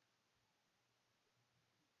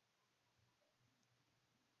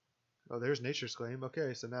 Oh, there's Nature's Claim.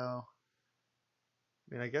 Okay, so now,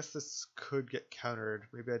 I mean, I guess this could get countered.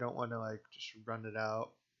 Maybe I don't want to like just run it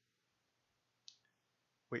out.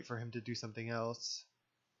 Wait for him to do something else.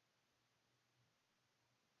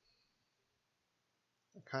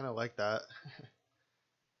 I kind of like that.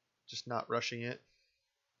 Just not rushing it.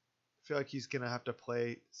 I feel like he's going to have to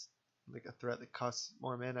play like a threat that costs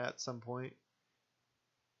more mana at some point.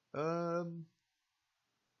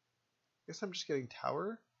 If guess I'm just getting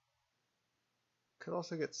Tower. Could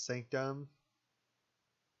also get Sanctum.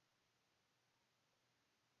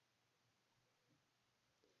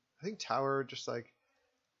 I think Tower just like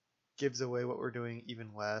gives away what we're doing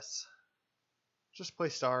even less. Just play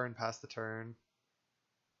Star and pass the turn.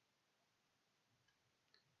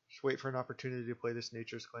 Just wait for an opportunity to play this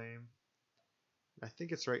Nature's Claim. I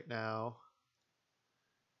think it's right now.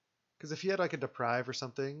 Because if he had like a Deprive or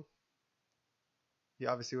something, he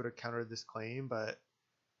obviously would have countered this claim, but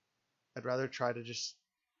I'd rather try to just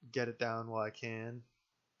get it down while I can.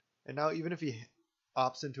 And now even if he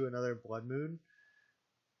opts into another Blood Moon,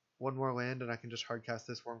 one more land and I can just hardcast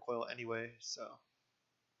this Wurmcoil anyway, so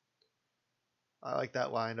I like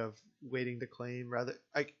that line of waiting to claim rather.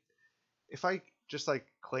 If I just like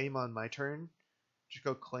claim on my turn, just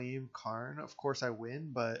go claim Karn, of course I win,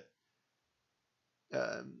 but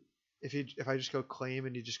if I just go claim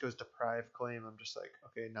and he just goes Deprive claim, I'm just like,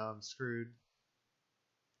 okay, now I'm screwed.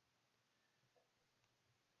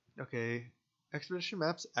 Okay, Expedition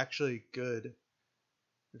map's actually good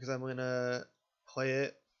because I'm gonna play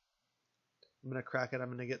it. I'm gonna crack it. I'm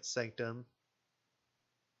gonna get Sanctum.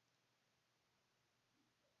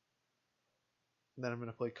 And then I'm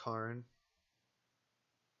gonna play Karn.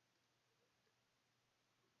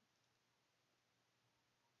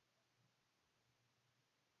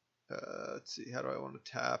 Let's see, how do I want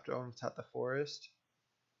to tap? Do I want to tap the forest?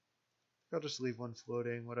 I'll just leave one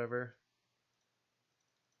floating, whatever.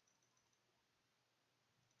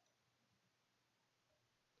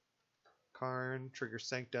 Karn, trigger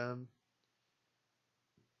Sanctum.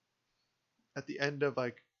 At the end of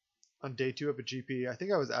like, on day 2 of a GP, I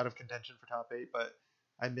think I was out of contention for top 8, but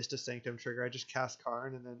I missed a Sanctum trigger. I just cast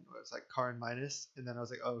Karn, and then it was like Karn minus, and then I was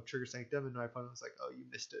like, oh, trigger Sanctum, and my opponent was like, oh, you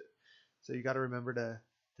missed it. So you got to remember to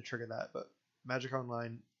trigger that, but Magic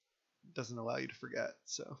Online doesn't allow you to forget,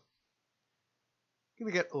 so I'm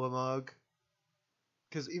gonna get Ulamog,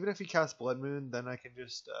 because even if he casts Blood Moon, then I can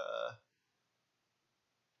just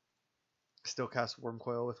still cast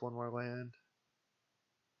Wurmcoil with one more land.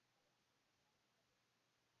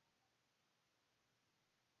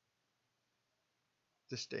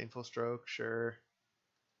 Disdainful Stroke, sure.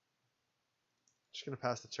 Just gonna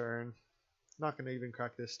pass the turn. Not gonna even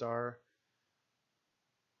crack this Star.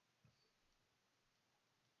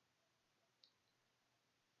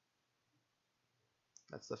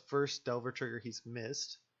 That's the first Delver trigger he's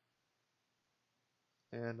missed.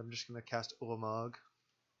 And I'm just gonna cast Ulamog.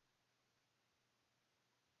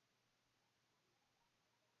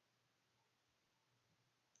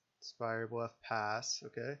 Spire Bluff, pass.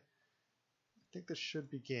 Okay. I think this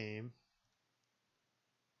should be game.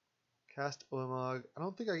 Cast Ulamog. I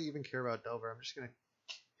don't think I even care about Delver. I'm just gonna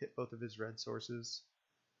hit both of his red sources.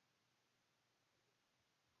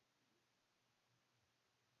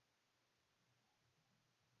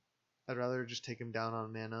 I'd rather just take him down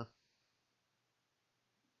on mana.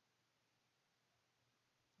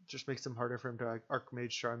 It just makes him harder for him to Archmage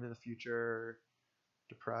Charm in the future or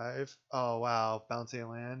Deprive. Oh wow, bouncing a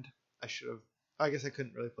land. I should have. I guess I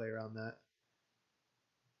couldn't really play around that.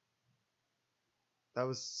 That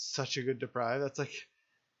was such a good Deprive.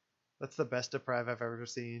 That's the best Deprive I've ever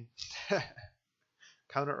seen.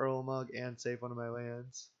 Counter Ulamog and save one of my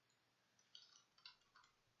lands.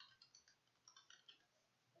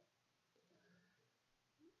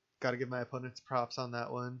 Gotta give my opponents props on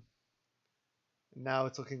that one. Now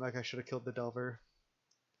it's looking like I should have killed the Delver.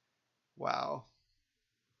 Wow.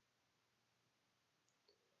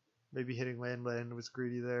 Maybe hitting land was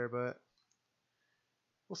greedy there, but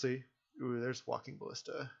we'll see. Ooh, there's Walking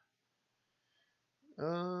Ballista.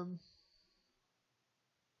 I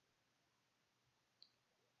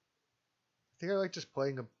think I like just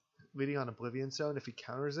leading on Oblivion Stone. If he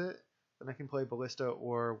counters it, then I can play Ballista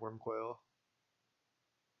or Wurmcoil.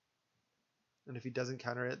 And if he doesn't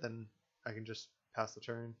counter it, then I can just pass the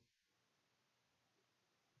turn.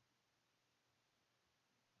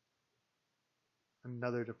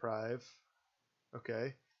 Another Deprive.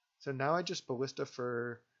 Okay. So now I just Ballista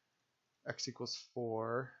for X equals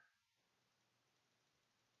 4.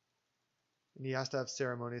 And he has to have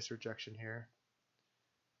Ceremonious Rejection here.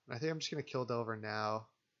 And I think I'm just going to kill Delver now.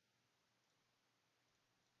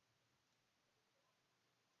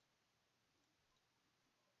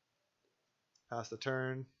 Pass the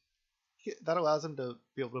turn. That allows him to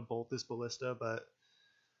be able to bolt this Ballista, but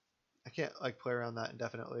I can't like play around that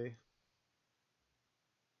indefinitely.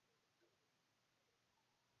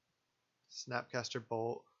 Snapcaster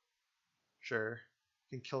Bolt. Sure.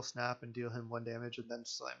 Can kill Snap and deal him 1 damage and then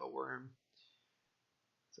slam a Worm.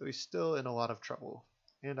 So he's still in a lot of trouble.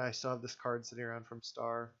 And I still have this card sitting around from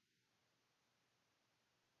Star.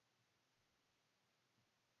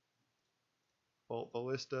 Bolt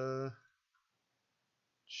Ballista,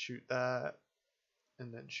 shoot that,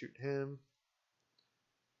 and then shoot him.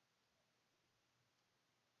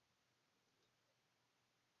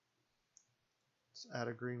 Let's add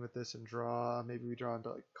a green with this and draw. Maybe we draw into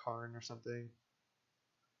like Karn or something.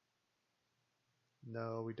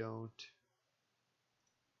 No, we don't.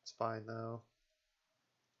 It's fine though.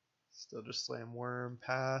 Still just slam Worm,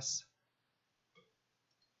 pass.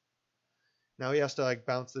 Now he has to like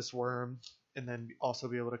bounce this Worm and then also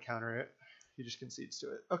be able to counter it. He just concedes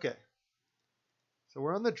to it. Okay. So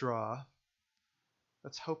we're on the draw.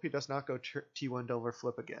 Let's hope he does not go T1 Delver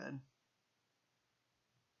flip again.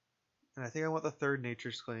 And I think I want the third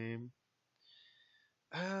Nature's Claim.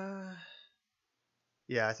 Yeah,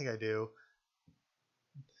 I think I do.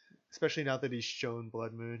 Especially now that he's shown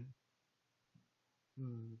Blood Moon.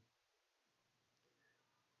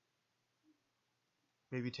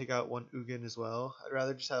 Maybe take out one Ugin as well. I'd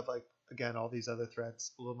rather just have, like, again, all these other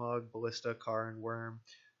threats. Ulamog, Ballista, Karn, Worm.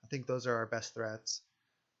 I think those are our best threats.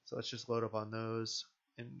 So let's just load up on those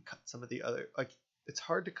and cut some of the other... Like, it's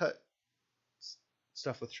hard to cut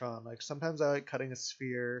stuff with Tron. Like, sometimes I like cutting a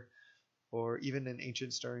Sphere, or even an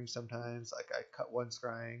Ancient Stirring sometimes. Like, I cut one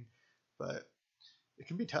Scrying, but it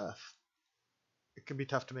can be tough. It can be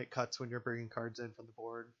tough to make cuts when you're bringing cards in from the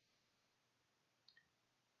board.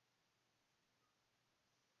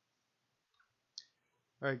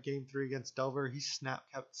 Alright, game 3 against Delver. He snap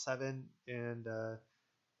kept 7, and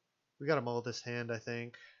we gotta mull this hand, I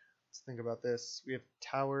think. Let's think about this. We have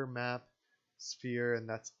Tower, Map, Sphere, and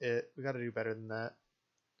that's it. We gotta do better than that.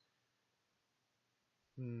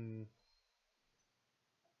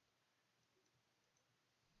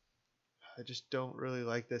 I just don't really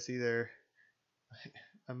like this either.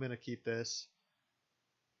 I'm gonna keep this.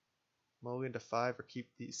 Mulligan to 5 or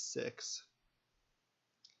keep these 6.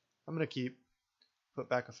 I'm gonna keep. Put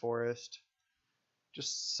back a forest.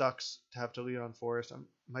 Just sucks to have to lead on forest. I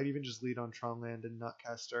might even just lead on Tron land and not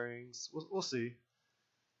cast Stirrings. We'll see.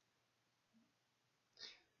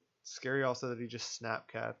 Scary also that he just snap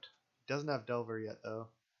capped. He doesn't have Delver yet though.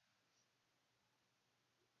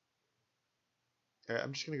 Alright,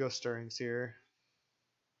 I'm just gonna go Stirrings here.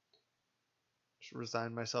 Just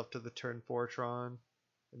resign myself to the turn 4 Tron.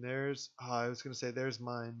 And there's, I was gonna say there's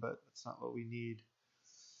mine, but that's not what we need.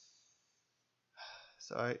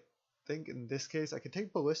 So I think in this case I can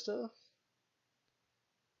take Ballista.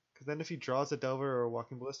 Because then if he draws a Delver or a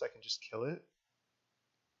Walking Ballista, I can just kill it.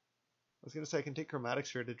 I was going to say I can take Chromatic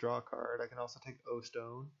Sphere to draw a card. I can also take O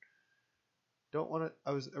Stone. Don't want to.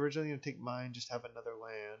 I was originally going to take mine, just have another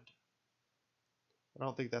land. I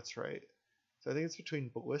don't think that's right. So I think it's between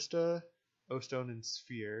Ballista, O Stone, and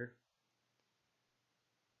Sphere.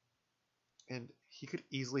 And he could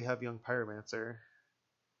easily have Young Pyromancer.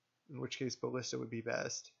 In which case Ballista would be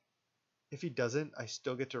best. If he doesn't, I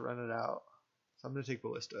still get to run it out. So I'm going to take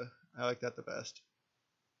Ballista. I like that the best.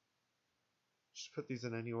 Just put these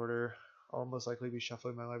in any order. I'll most likely be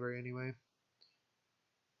shuffling my library anyway. At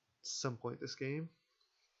some point this game.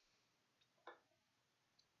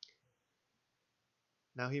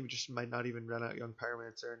 Now he just might not even run out Young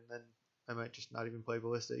Pyromancer, and then I might just not even play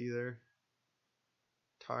Ballista either.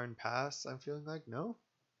 Tarn pass, I'm feeling like. No?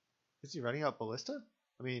 Is he running out Ballista?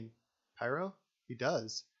 I mean, Pyro? He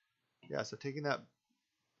does. Yeah, so taking that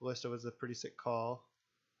Ballista was a pretty sick call.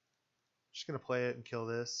 Just gonna play it and kill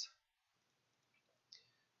this.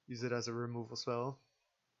 Use it as a removal spell.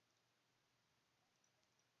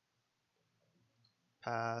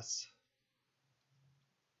 Pass.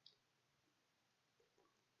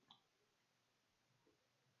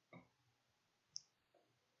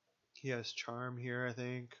 He has Charm here, I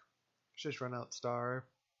think. Just run out Star.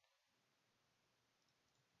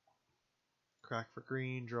 Crack for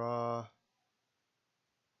green, draw.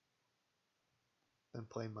 Then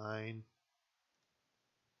play mine.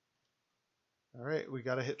 Alright, we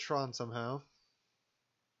gotta hit Tron somehow.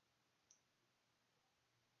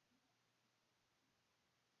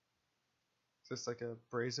 Is this like a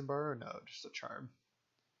Brazen Bar or no? Just a Charm.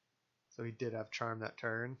 So he did have Charm that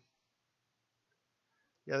turn.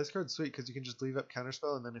 Yeah, this card's sweet because you can just leave up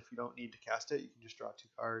Counterspell, and then if you don't need to cast it, you can just draw 2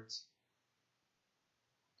 cards.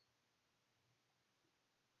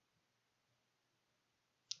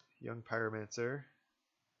 Young Pyromancer.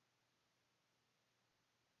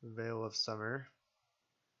 Veil of Summer.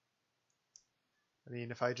 I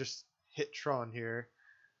mean, if I just hit Tron here,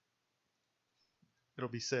 it'll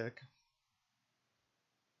be sick.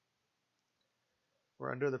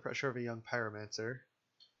 We're under the pressure of a Young Pyromancer,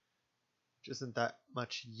 which isn't that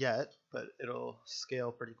much yet, but it'll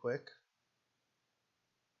scale pretty quick.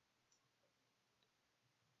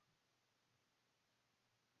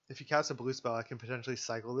 If you cast a blue spell, I can potentially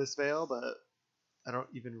cycle this Veil, but I don't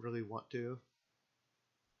even really want to.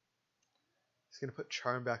 Just gonna put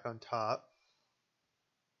Charm back on top.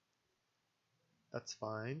 That's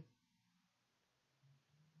fine.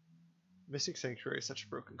 Mystic Sanctuary is such a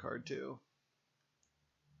broken card too.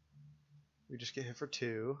 We just get hit for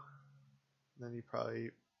 2. And then you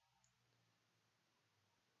probably...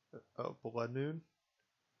 Oh, Blood Moon.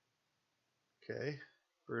 Okay,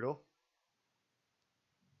 brutal.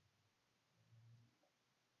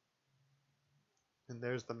 And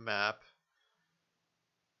there's the map.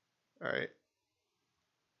 Alright.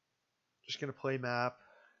 Just gonna play map.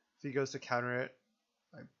 If he goes to counter it,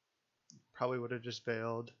 I probably would have just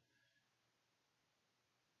Veiled.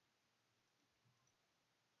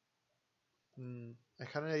 I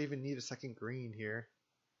kind of even need a second green here.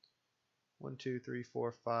 1, 2, 3,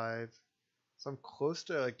 4, 5. So I'm close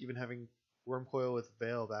to like even having Wurmcoil with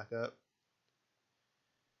Veil back up.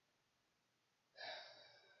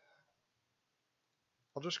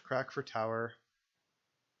 I'll just crack for tower.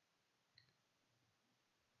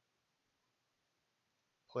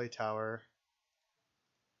 Play tower.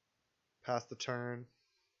 Pass the turn.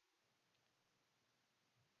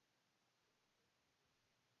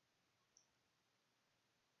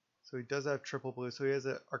 So he does have triple blue, so he has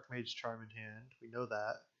an Archmage Charm in hand. We know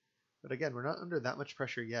that. But again, we're not under that much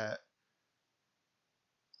pressure yet.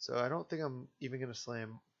 So I don't think I'm even going to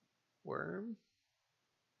slam Worm.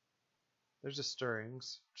 There's a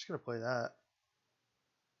Stirrings. I'm just going to play that.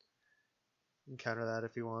 You can counter that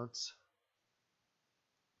if he wants.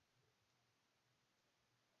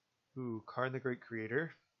 Ooh, Karn the Great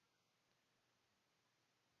Creator.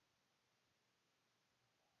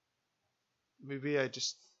 Maybe I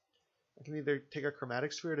can either take a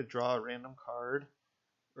Chromatic Sphere to draw a random card,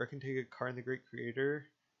 or I can take a Karn the Great Creator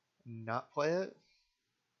and not play it.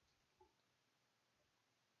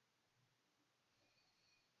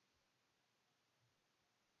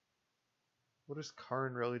 What is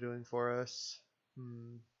Karn really doing for us? I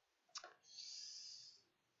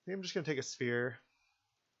think I'm just going to take a Sphere.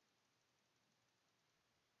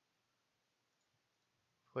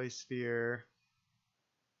 Play Sphere.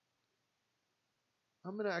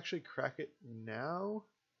 I'm going to actually crack it now.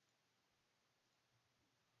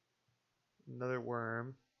 Another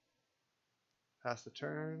Worm. Pass the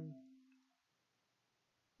turn.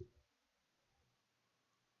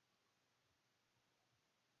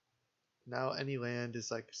 Now any land is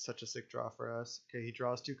like such a sick draw for us. Okay, he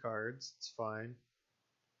draws 2 cards. It's fine.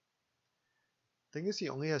 Thing is, he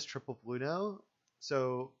only has triple blue now,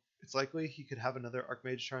 so it's likely he could have another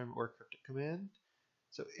Archmage Charm or Cryptic Command.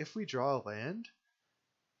 So if we draw a land,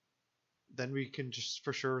 then we can just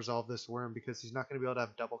for sure resolve this Worm, because he's not going to be able to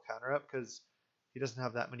have double counter up because he doesn't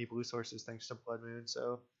have that many blue sources thanks to Blood Moon.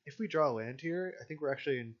 So if we draw a land here, I think we're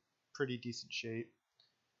actually in pretty decent shape.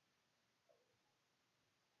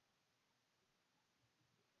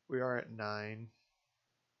 We are at 9.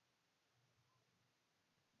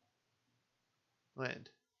 Land.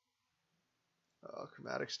 Oh,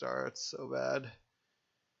 Chromatic Star, it's so bad.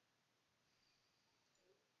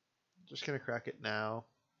 Just gonna crack it now.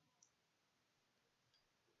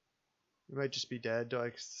 We might just be dead to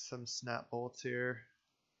like some snap bolts here.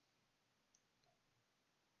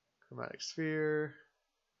 Chromatic Sphere.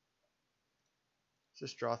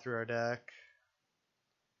 Just draw through our deck.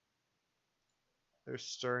 There's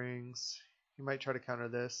Stirrings. He might try to counter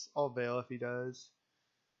this. I'll Veil if he does.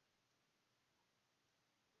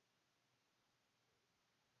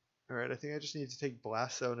 Alright, I think I just need to take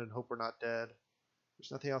Blast Zone and hope we're not dead.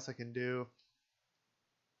 There's nothing else I can do.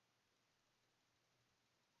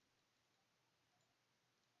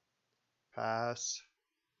 Pass.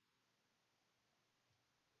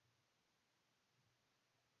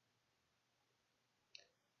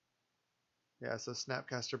 Yeah, so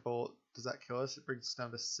Snapcaster Bolt, does that kill us? It brings us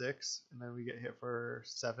down to 6, and then we get hit for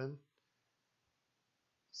 7.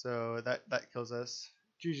 So that kills us.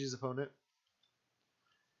 GG's opponent.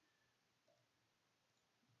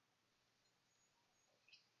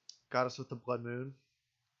 Got us with the Blood Moon.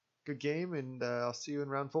 Good game, and I'll see you in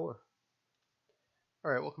round 4.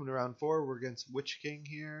 Alright, welcome to round 4. We're against Witch King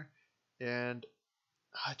here, and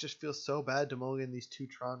it just feels so bad to mulligan these 2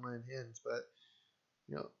 Tron land hands, but,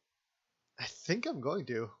 you know, I think I'm going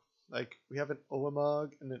to. Like, we have an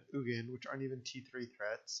Ulamog and an Ugin, which aren't even T3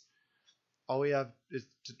 threats. All we have is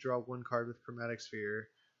to draw 1 card with Chromatic Sphere.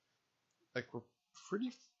 Like, we're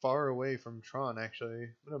pretty far away from Tron, actually.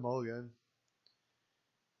 I'm gonna mulligan.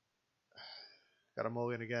 Got a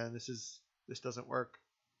mulligan again. This doesn't work.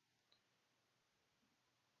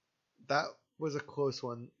 That was a close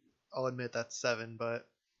one. I'll admit that's 7, but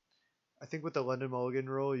I think with the London Mulligan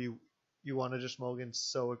rule, you want to just mulligan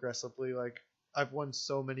so aggressively. Like, I've won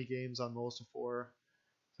so many games on mulls before.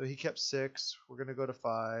 So he kept 6. We're going to go to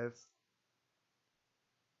 5.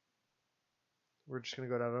 We're just going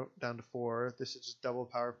to go down to 4. This is just double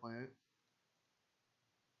power plant.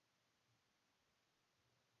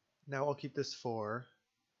 Now I'll keep this 4.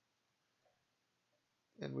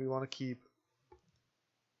 And we want to keep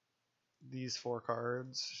these 4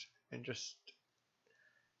 cards and just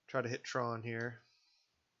try to hit Tron here.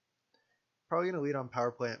 Probably going to lead on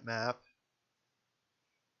power plant map.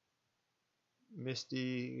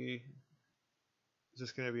 Misty. Is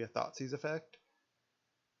this going to be a Thoughtseize effect?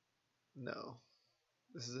 No.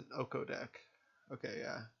 This is an Oko deck. Okay,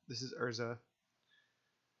 yeah. This is Urza.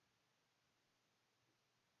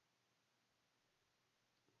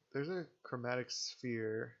 There's a Chromatic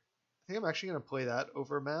Sphere. I think I'm actually going to play that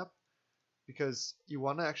over map because you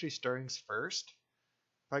want to actually Stirrings first.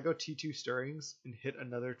 If I go T2 Stirrings and hit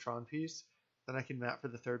another Tron piece, then I can map for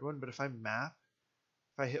the third one. But if I map,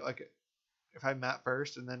 if I map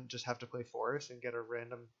first and then just have to play Forest and get a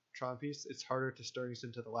random Tron piece, it's harder to Stirrings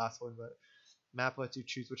into the last one, but map lets you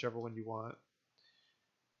choose whichever one you want.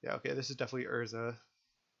 Yeah, okay, this is definitely Urza.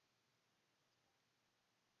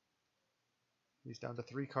 He's down to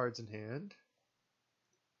 3 cards in hand.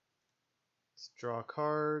 Let's draw a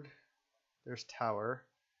card. There's Tower.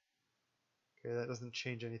 Okay, that doesn't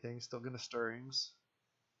change anything. Still gonna Stirrings.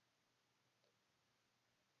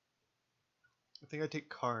 I think I take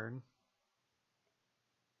Karn.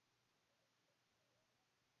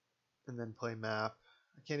 And then play map.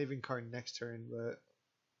 I can't even Karn next turn, but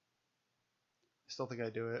I still think I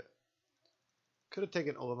do it. Could have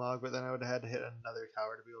taken Ulamog, but then I would have had to hit another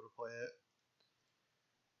tower to be able to play it.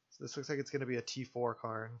 So this looks like it's going to be a T4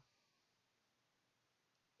 Karn.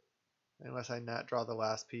 Unless I nat draw the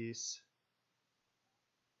last piece.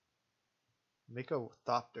 Make a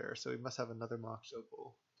Thopter, so he must have another Mox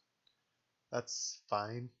Opal. That's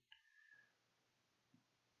fine.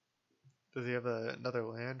 Does he have another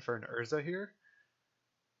land for an Urza here?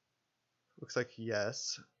 Looks like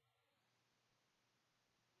yes.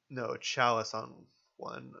 No, Chalice on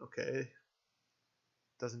 1. Okay.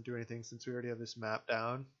 Doesn't do anything since we already have this map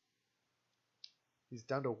down. He's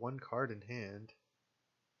down to 1 card in hand.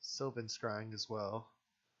 Sylvan Scrying as well.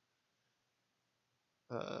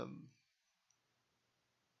 I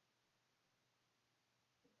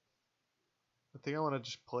think I want to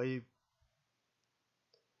just play.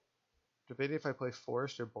 Debating if I play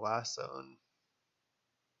Forest or Blast Zone.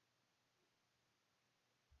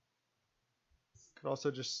 Could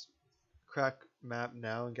also just crack map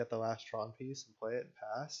now and get the last Tron piece and play it and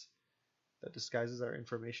pass. That disguises our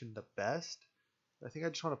information the best. I think I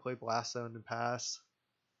just want to play Blast Zone and pass.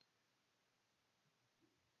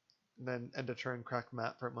 And then end a turn, crack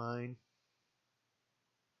map for mine.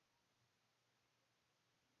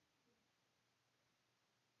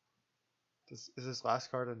 Is this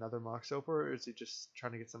last card another Mox Opal, or is he just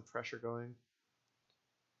trying to get some pressure going?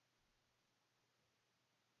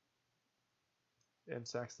 And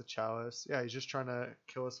sacks the Chalice. Yeah, he's just trying to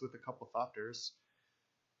kill us with a couple Thopters.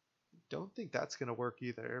 Don't think that's going to work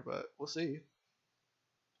either, but we'll see.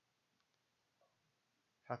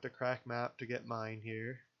 Have to crack map to get mine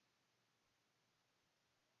here.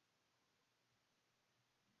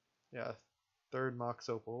 Yeah, 3rd Mox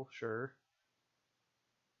Opal, sure.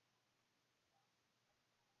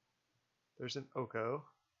 There's an Oko.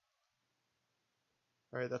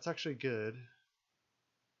 Alright, that's actually good.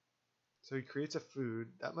 So he creates a food.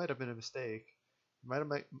 That might have been a mistake. Might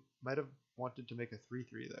have wanted to make a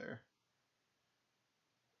 3/3 there.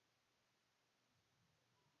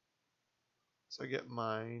 So I get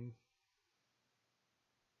mine.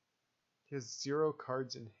 He has 0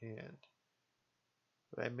 cards in hand.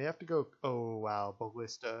 But I may have to go. Oh wow,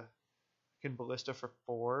 Ballista. I can Ballista for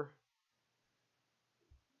 4.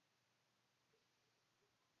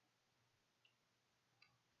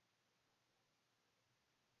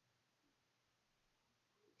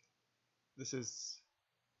 This is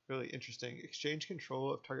really interesting. Exchange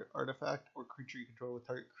control of target artifact or creature you control with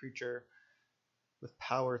target creature with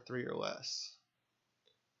power 3 or less.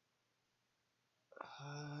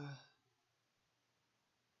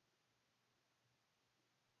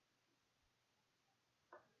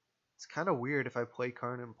 It's kind of weird if I play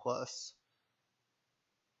Karn and plus.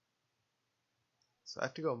 So I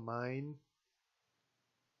have to go mine.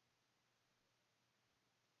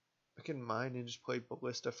 I can mine and just play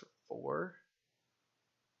Ballista for 4.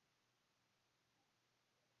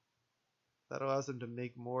 That allows them to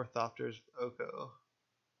make more Thopters with Oko.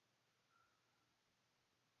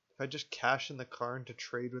 If I just cash in the Karn to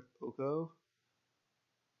trade with Oko,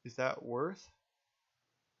 Is that worth?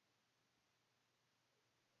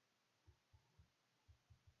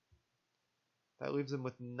 That leaves him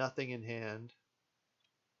with nothing in hand.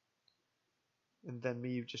 And then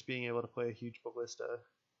me just being able to play a huge ballista.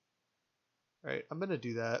 Alright, I'm gonna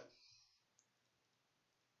do that.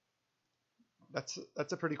 That's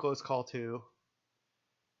a pretty close call too.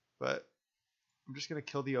 But I'm just gonna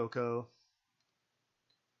kill the Oko.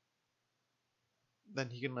 Then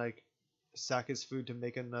he can like sack his food to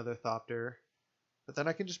make another Thopter. But then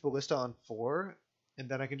I can just ballista on 4, and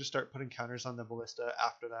then I can just start putting counters on the ballista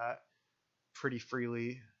after that pretty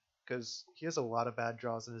freely, because he has a lot of bad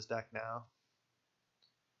draws in his deck now.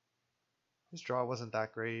 His draw wasn't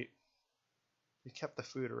that great. He kept the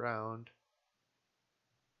food around.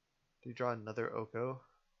 Did he draw another Oko?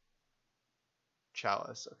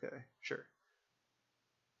 Chalice, okay, sure.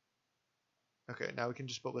 Okay, now we can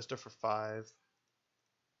just ballista for 5.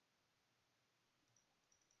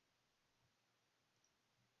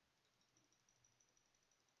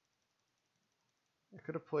 I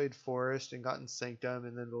could have played Forest and gotten Sanctum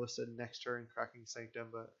and then ballista next turn cracking Sanctum,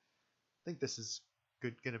 but I think this is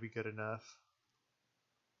gonna be good enough.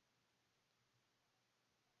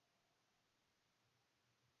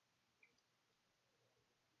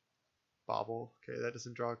 Bobble. Okay, that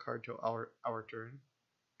doesn't draw a card till our turn.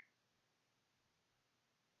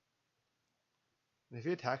 And if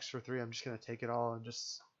he attacks for 3, I'm just gonna take it all and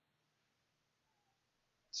just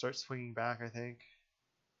start swinging back, I think.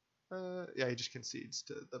 Yeah, he just concedes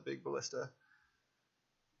to the big ballista.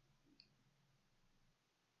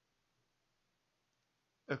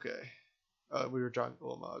 Okay. We were drawing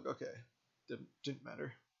Ulamog. Okay. Didn't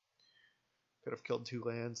matter. Could have killed 2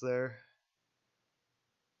 lands there.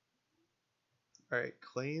 Alright,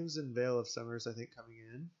 Claims and Veil of Summers, I think, coming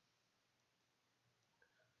in.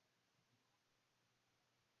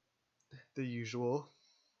 The usual.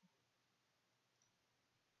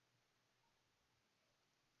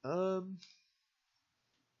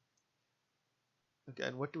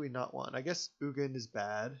 Again, what do we not want? I guess Ugin is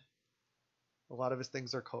bad. A lot of his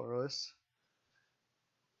things are colorless.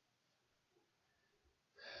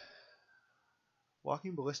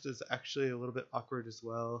 Walking Ballista is actually a little bit awkward as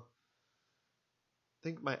well. I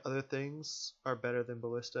think my other things are better than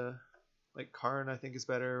Ballista. Like Karn, I think is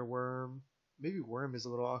better. Worm. Maybe Worm is a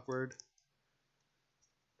little awkward.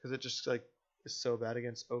 Because it just like is so bad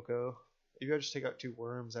against Oko. Maybe I'll just take out 2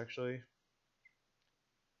 Worms actually.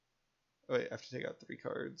 Oh wait, I have to take out 3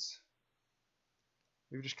 cards.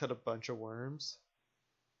 Maybe just cut a bunch of Worms.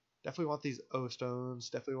 Definitely want these O stones.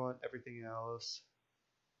 Definitely want everything else.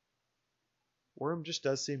 Worm just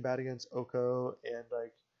does seem bad against Oko and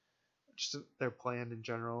like just their plan in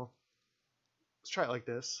general. Let's try it like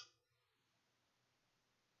this.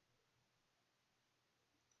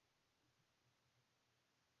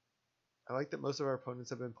 I like that most of our opponents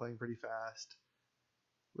have been playing pretty fast.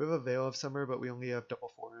 We have a Veil of Summer, but we only have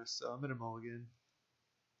double forest, so I'm gonna mulligan.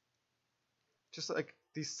 Just like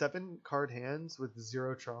these 7 card hands with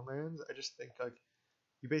 0 Tron lands, I just think like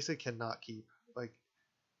you basically cannot keep. Like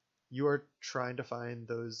you are trying to find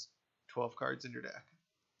those 12 cards in your deck.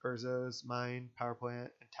 Urza's, Mine, Power Plant,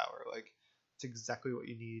 and Tower. Like it's exactly what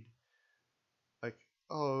you need. Like,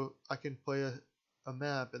 oh, I can play a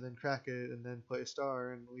map and then crack it and then play a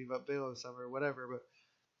star and leave up Veil of Summer, whatever, but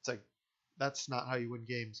it's like that's not how you win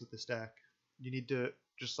games with this deck. You need to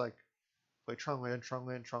just like play Tron land,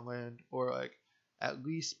 or like at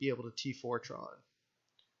least be able to T4 Tron.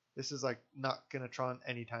 This is like not gonna Tron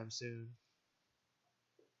anytime soon.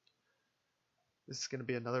 This is gonna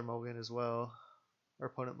be another mulligan as well. Our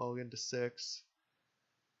opponent mulligan to 6.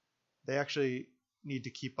 They actually need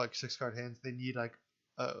to keep like 6 card hands. They need like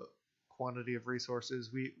a quantity of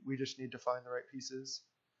resources. We just need to find the right pieces.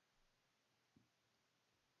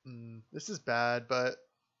 This is bad, but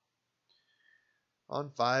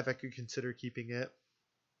on 5 I could consider keeping it.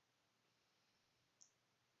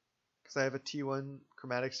 Because I have a T1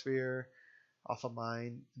 Chromatic Sphere off of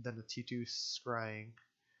mine, and then a T2 Scrying.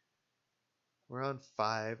 We're on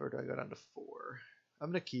 5, or do I go down to 4?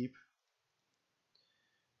 I'm going to keep.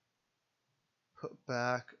 Put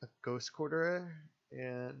back a Ghost Quarter,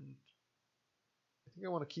 and I think I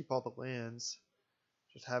want to keep all the lands.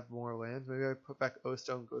 Just have more lands. Maybe I put back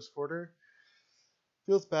O-Stone, Ghost Quarter.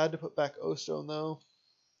 Feels bad to put back O-Stone though.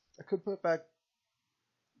 I could put back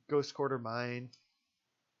Ghost Quarter Mine.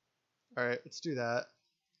 Alright, let's do that.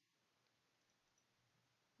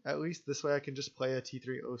 At least this way I can just play a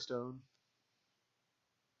T3 O-Stone.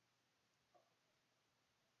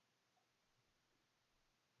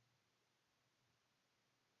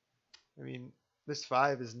 I mean, this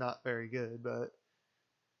 5 is not very good, but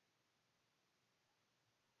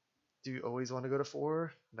Do you always want to go to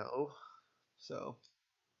 4? No. So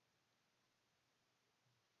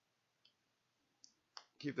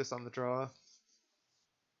keep this on the draw.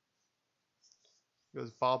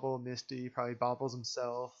 Goes Bobble, Misty, probably bobbles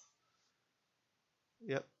himself.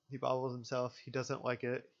 Yep, he bobbles himself. He doesn't like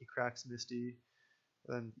it. He cracks Misty.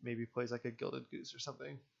 Then maybe plays like a Gilded Goose or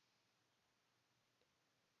something.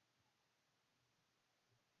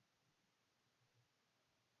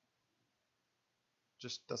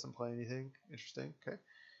 Just doesn't play anything. Interesting. Okay.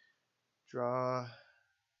 Draw.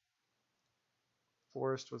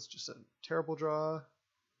 Forest was just a terrible draw.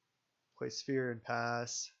 Play Sphere and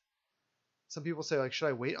pass. Some people say, like, should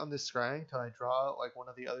I wait on this scrying till I draw like one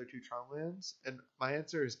of the other 2 Tron lands? And my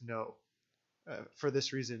answer is no. For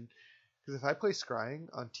this reason, because if I play scrying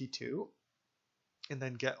on T2 and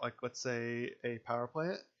then get, like, let's say a power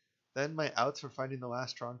plant, then my outs for finding the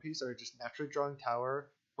last Tron piece are just naturally drawing tower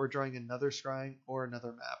or drawing another scrying or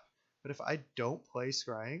another map. But if I don't play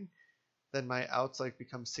scrying, then my outs like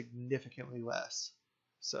become significantly less.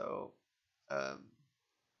 So I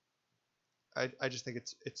just think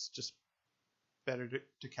it's just better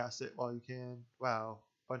to cast it while you can. Wow,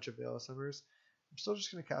 bunch of Veil of Summers. I'm still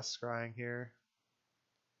just going to cast Scrying here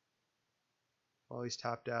while he's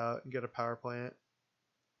tapped out and get a power plant.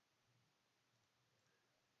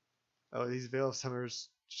 Oh, these Veil of Summers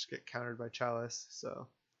just get countered by Chalice, so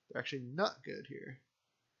they're actually not good here.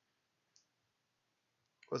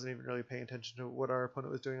 Wasn't even really paying attention to what our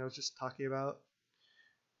opponent was doing. I was just talking about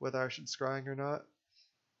whether I should Scrying or not.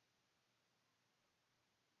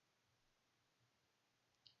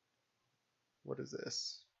 What is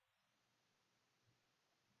this?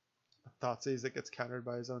 A Thoughtseize that gets countered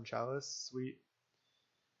by his own Chalice. Sweet.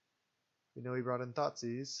 We know he brought in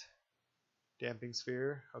Thoughtseize. Damping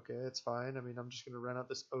Sphere. Okay, it's fine. I mean, I'm just going to run out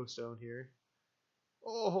this O Stone here.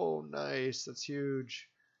 Oh, nice. That's huge.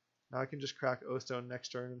 Now I can just crack O Stone next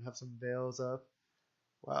turn and have some Veils up.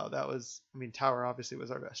 Wow, that was... I mean, Tower obviously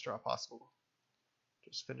was our best draw possible.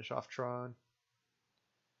 Just finish off Tron.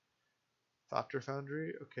 Thopter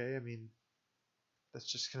Foundry. Okay, I mean, that's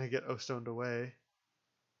just going to get O Stoned away.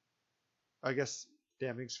 I guess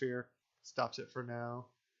Damping Sphere stops it for now.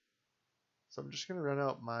 So I'm just going to run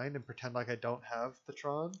out mine and pretend like I don't have the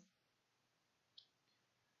Tron.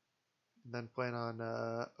 And then plan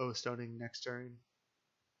on O-Stoning next turn.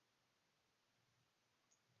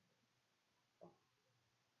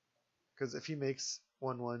 Because if he makes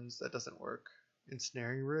 1/1s, that doesn't work.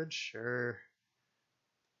 Ensnaring Ridge? Sure.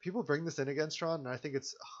 People bring this in against Tron, and I think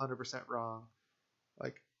it's 100% wrong.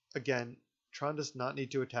 Like, again, Tron does not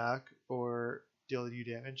need to attack or deal you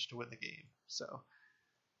damage to win the game. So,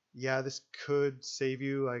 yeah, this could save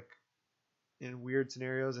you, like, in weird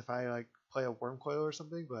scenarios if I, like, play a Wurmcoil or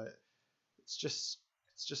something, but it's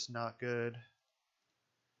just not good.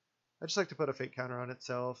 I just like to put a fake counter on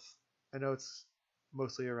itself. I know it's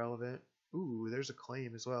mostly irrelevant. Ooh, there's a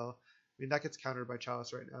claim as well. I mean, that gets countered by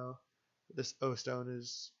Chalice right now. This O Stone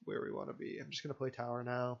is where we want to be. I'm just going to play Tower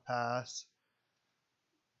now, pass.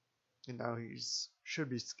 And now he's should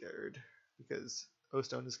be scared because O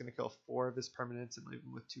Stone is going to kill 4 of his permanents and leave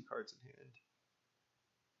him with 2 cards in hand.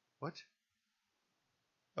 What?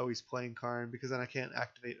 Oh, he's playing Karn because then I can't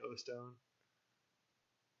activate O Stone.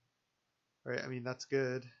 Right, I mean, that's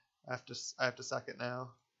good. I have to sack it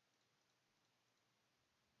now.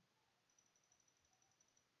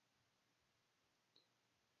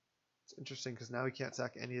 It's interesting because now we can't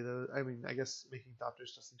sack any of those. I mean, I guess making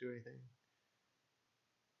Thopters doesn't do anything.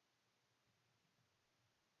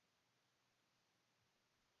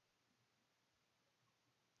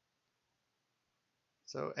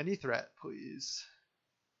 So any threat, please.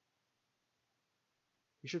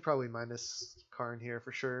 You should probably minus Karn here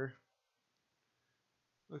for sure.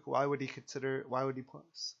 Like, why would he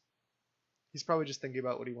plus? He's probably just thinking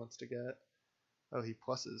about what he wants to get. Oh, he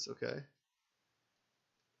pluses, okay.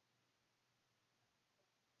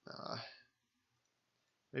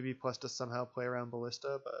 Maybe he plus to somehow play around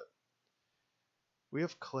Ballista, but we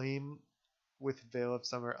have claim with Veil of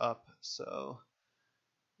Summer up, so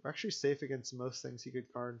we're actually safe against most things he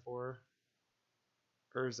could Karn for.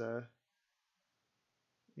 Urza. I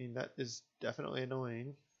mean, that is definitely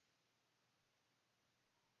annoying.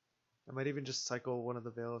 I might even just cycle one of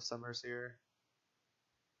the Veil of Summers here.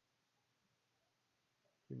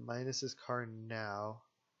 He minus his Karn now.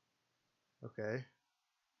 Okay.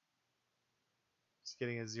 He's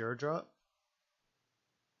getting a 0 drop.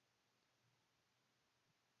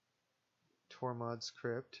 Tormod's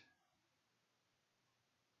Crypt.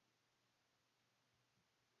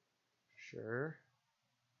 Sure.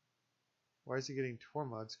 Why is he getting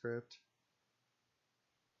Tormod's Crypt?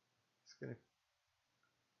 He's gonna...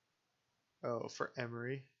 Oh, for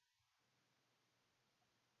Emery.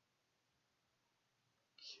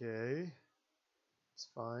 Okay. It's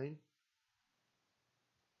fine.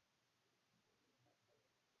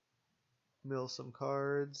 Mill some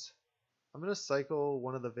cards. I'm going to cycle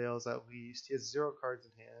one of the Veils at least. He has 0 cards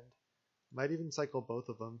in hand. Might even cycle both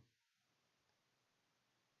of them.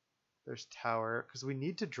 There's Tower, because we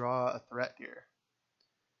need to draw a threat here.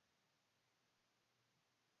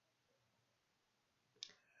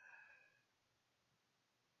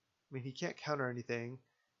 I mean, he can't counter anything,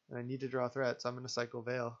 and I need to draw a threat, so I'm going to cycle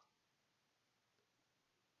Veil.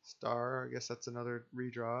 Star, I guess that's another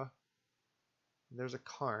redraw. And there's a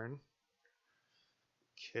Karn.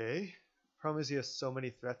 Okay. Problem is he has so many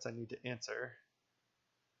threats I need to answer.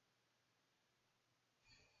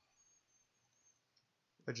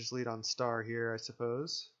 I just lead on Star here, I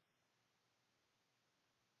suppose.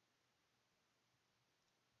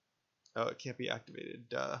 Oh, it can't be activated.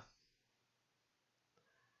 Duh.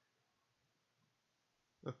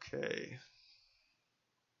 Okay.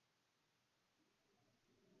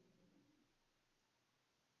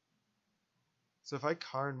 So if I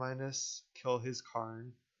Karn minus, kill his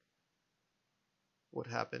Karn, what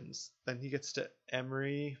happens? Then he gets to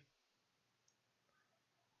Emery.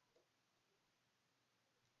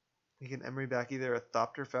 He can Emery back either a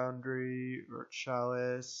Thopter Foundry or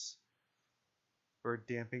Chalice or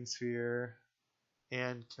Damping Sphere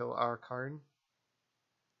and kill our Karn.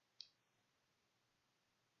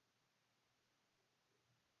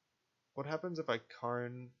 What happens if I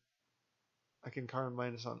Karn? I can Karn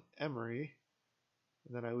minus on Emery,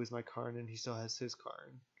 and then I lose my Karn and he still has his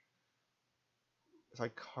Karn. If I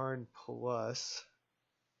Karn plus...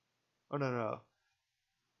 Oh, no.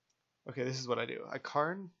 Okay, this is what I do. I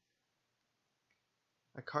Karn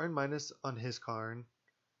minus on his Karn,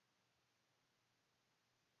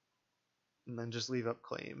 and then just leave up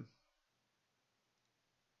claim.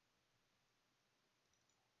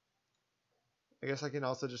 I guess I can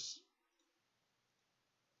also just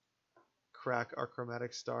crack our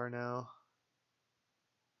Chromatic Star now.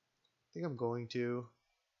 I think I'm going to.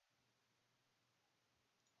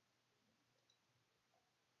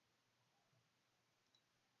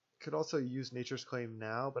 Could also use Nature's Claim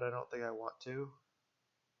now, but I don't think I want to.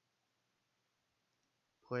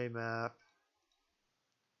 Play map.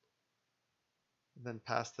 And then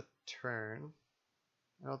pass the turn.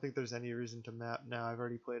 I don't think there's any reason to map now. I've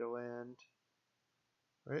already played a land.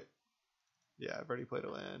 Right? Yeah, I've already played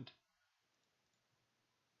a land.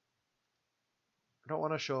 I don't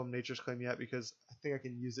want to show him Nature's Claim yet because I think I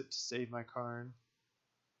can use it to save my Karn.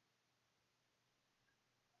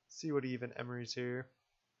 See what even Emery's here.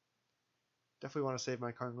 Definitely want to save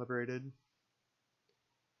my Karn Liberated.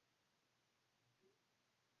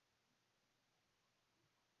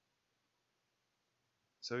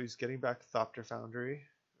 So he's getting back Thopter Foundry.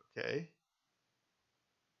 Okay.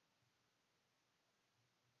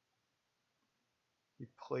 He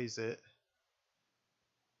plays it.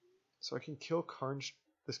 So I can kill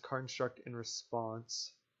this Karnstruct in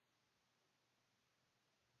response.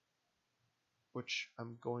 Which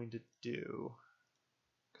I'm going to do.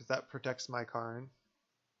 Because that protects my Karn.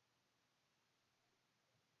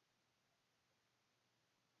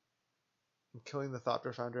 And killing the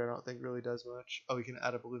Thopter Foundry I don't think really does much. Oh, we can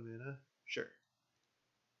add a blue mana? Sure.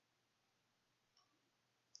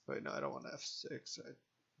 Wait, no, I don't want F6.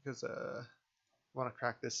 Because I want to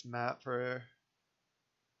crack this map for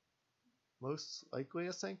most likely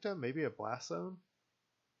a Sanctum, maybe a Blast Zone.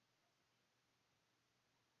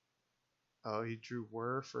 Oh, he drew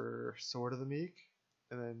Whir for Sword of the Meek,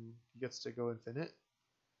 and then he gets to go infinite.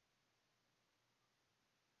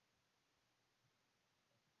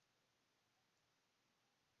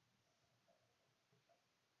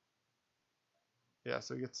 Yeah,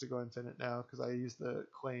 so he gets to go infinite now because I used the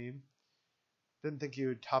claim. Didn't think he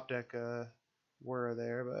would top deck a Whir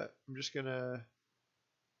there, but I'm just gonna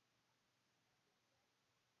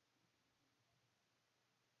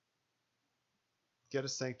get a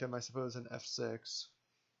Sanctum, I suppose, in F6.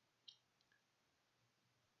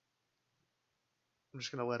 I'm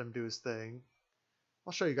just gonna let him do his thing.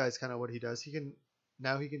 I'll show you guys kind of what he does. He can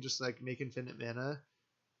just like make infinite mana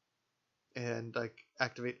and like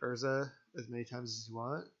activate Urza as many times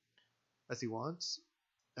as he wants.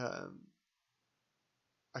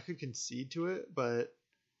 I could concede to it, but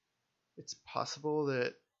it's possible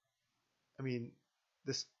that, I mean,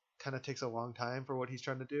 this kind of takes a long time for what he's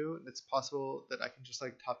trying to do, and it's possible that I can just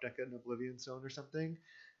like top deck an Oblivion Stone or something,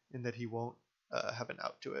 and that he won't have an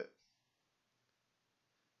out to it.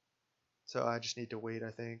 So I just need to wait,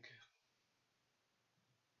 I think.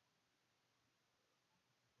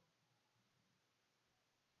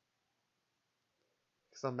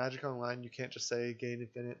 Because on Magic Online, you can't just say gain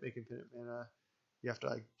infinite, make infinite mana. You have to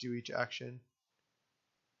like do each action.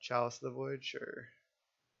 Chalice of the Void, sure.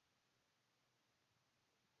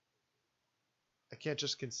 I can't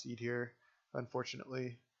just concede here,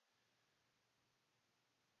 unfortunately,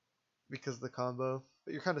 because of the combo.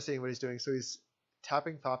 But you're kind of seeing what he's doing. So he's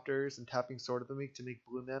tapping Thopters and tapping Sword of the Week to make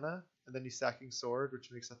blue mana, and then he's sacking Sword,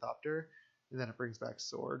 which makes a Thopter, and then it brings back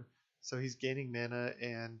Sword. So he's gaining mana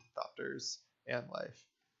and Thopters and life.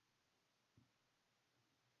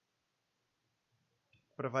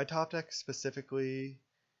 But if I top deck specifically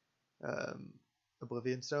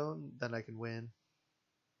Oblivion Stone, then I can win.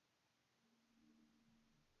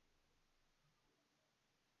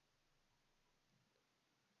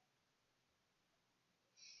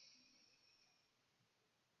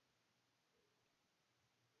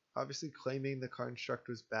 Obviously claiming the construct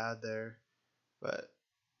was bad there, but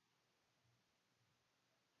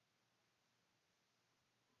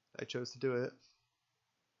I chose to do it.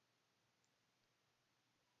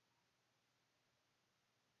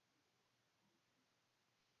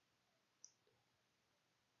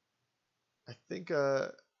 I think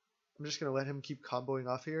I'm just going to let him keep comboing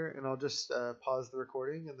off here, and I'll just pause the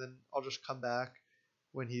recording, and then I'll just come back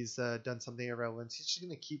when he's done something irrelevant. He's just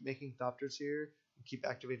going to keep making Thopters here and keep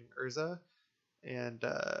activating Urza, and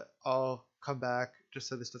I'll come back just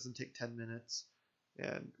so this doesn't take 10 minutes.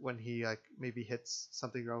 And when he like maybe hits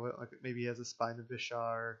something relevant, like maybe he has a Spine of Vishar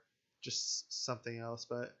or just something else,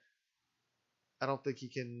 but I don't think he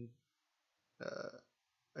can.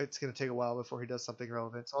 It's going to take a while before he does something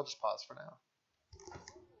relevant, so I'll just pause for now.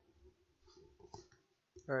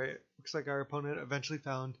 Alright, looks like our opponent eventually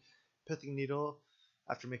found Pithing Needle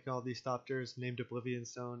after making all these Thopters, named Oblivion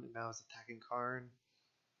Stone, and now is attacking Karn.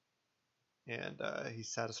 And he's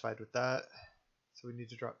satisfied with that. So we need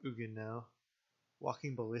to drop Ugin now.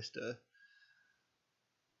 Walking Ballista.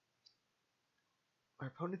 Our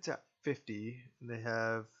opponent's at 50, and they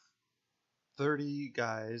have 30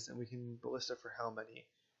 guys, and we can Ballista for how many?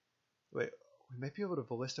 Wait, we might be able to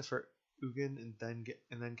Ballista for Ugin and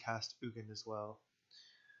then cast Ugin as well.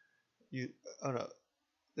 Oh no,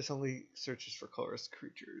 this only searches for colorless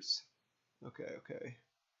creatures. Okay.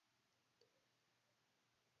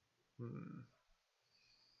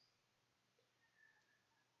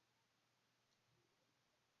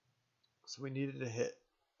 So we needed to hit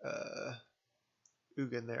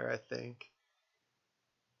Ugin there, I think.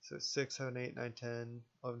 So 6, 7, 8, 9, 10,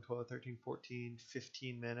 11, 12, 13, 14,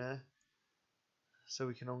 15 mana. So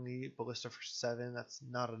we can only Ballista for 7. That's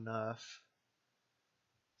not enough.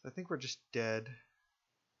 So I think we're just dead.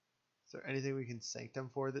 Is there anything we can Sanctum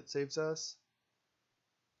for that saves us?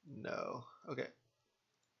 No. Okay.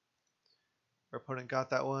 Our opponent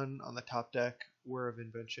got that one on the top deck. Whir of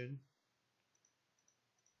Invention.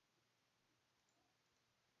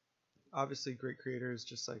 Obviously, Great Creator is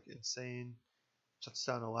just like insane. Shuts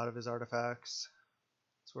down a lot of his artifacts.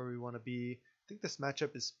 That's where we want to be. I think this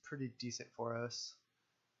matchup is pretty decent for us.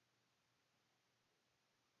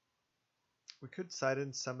 We could side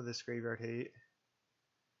in some of this graveyard hate.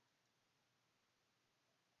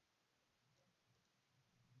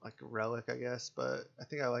 Like a relic, I guess, but I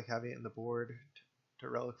think I like having it in the board to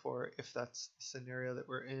relic for it if that's the scenario that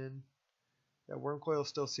we're in. Yeah, Wurmcoil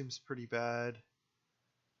still seems pretty bad.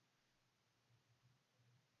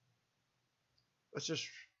 Let's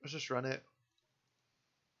just run it.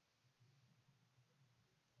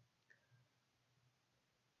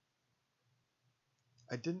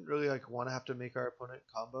 I didn't really like want to have to make our opponent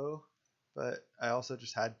combo, but I also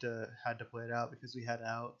just had to play it out because we had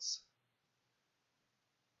outs.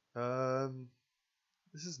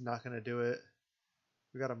 This is not gonna do it.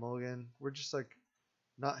 We got a mulligan. We're just like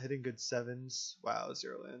not hitting good 7s. Wow,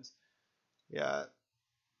 0 lands. Yeah.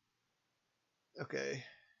 Okay.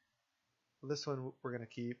 Well, this one we're gonna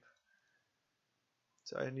keep.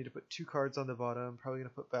 So I need to put 2 cards on the bottom. Probably gonna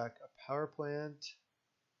put back a power plant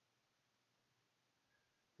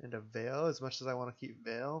and a veil, as much as I want to keep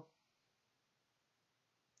veil.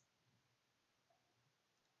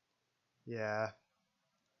 Yeah.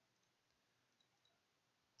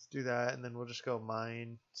 Let's do that, and then we'll just go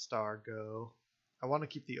mine, star, go. I want to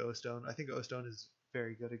keep the O-Stone. I think O-Stone is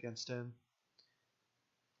very good against him.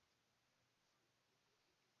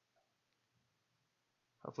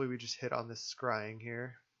 Hopefully we just hit on this scrying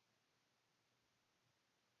here.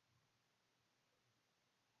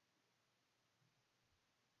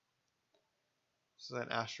 So then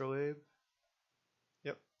Astrolabe.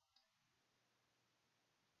 Yep.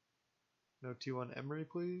 No T1 Emery,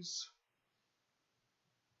 please.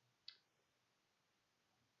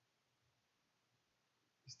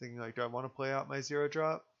 He's thinking like, do I want to play out my 0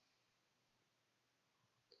 drop?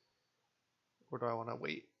 Or do I want to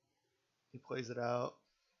wait? He plays it out.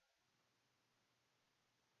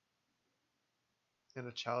 And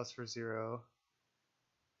a Chalice for 0.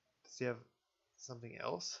 Does he have something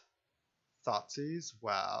else? Thoughtseize?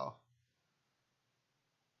 Wow.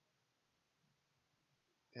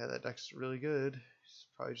 Yeah, that deck's really good. He's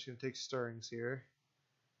probably just going to take Stirrings here.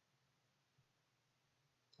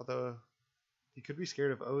 Although, he could be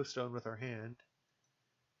scared of O-Stone with our hand.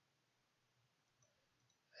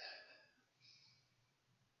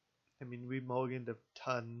 I mean, we mulliganed a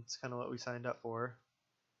ton. It's kind of what we signed up for.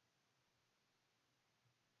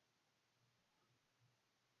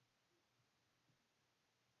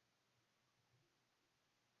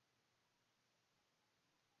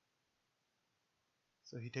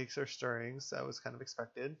 So he takes our Stirrings. That was kind of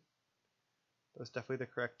expected. That was definitely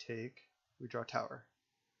the correct take. We draw Tower.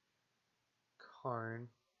 Karn.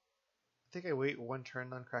 I think I wait one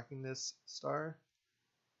turn on cracking this star.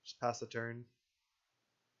 Just pass the turn.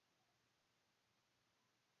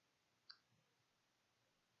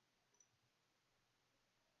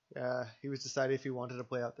 Yeah, he was deciding if he wanted to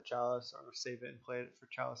play out the Chalice or save it and play it for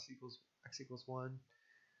Chalice equals X equals 1.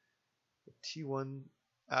 The T1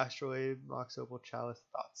 Astrolabe, Mox Opal, Chalice,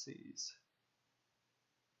 Thoughtseize.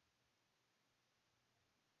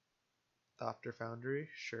 Thopter Foundry,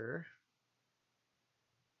 sure.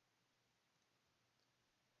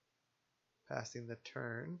 Passing the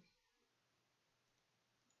turn.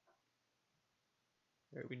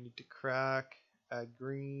 Alright, we need to crack, add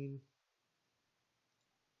green.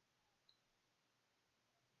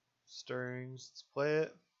 Stirrings, let's play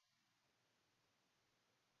it.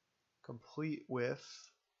 Complete whiff.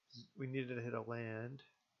 We needed to hit a land.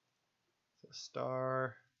 So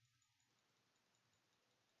star.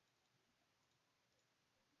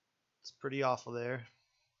 It's pretty awful there.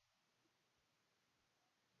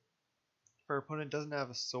 If our opponent doesn't have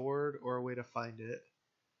a sword or a way to find it.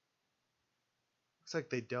 Looks like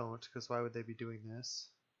they don't, because why would they be doing this?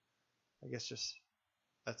 I guess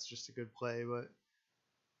that's just a good play, but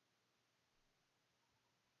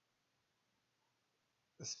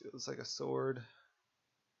this feels like a sword.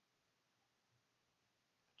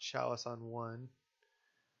 Chalice on 1.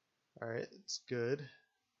 Alright, it's good.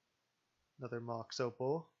 Another Mox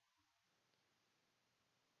Opal.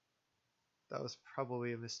 That was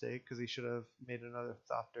probably a mistake because he should have made another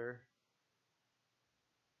Thopter.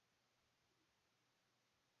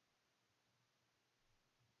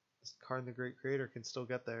 This Karn the Great Creator can still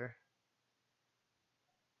get there.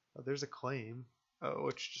 Oh, there's a claim. Oh,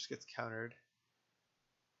 which just gets countered.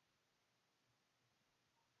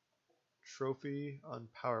 Trophy on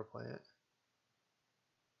Power Plant.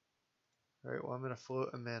 Alright, well I'm going to float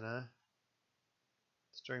a mana.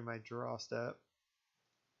 It's during my draw step.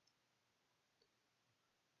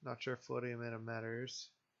 Not sure if floating a mana matters.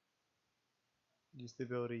 Use the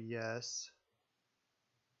ability, yes.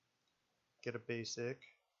 Get a basic.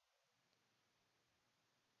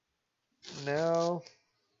 Now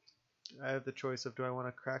I have the choice of do I want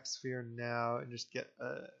to crack Sphere now and just get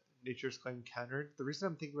a Nature's Claim countered. The reason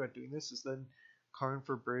I'm thinking about doing this is then Karn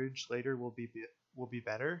for bridge later will be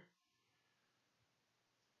better.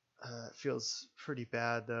 It feels pretty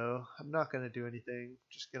bad though. I'm not gonna do anything.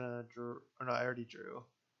 Just gonna draw. Oh no, I already drew.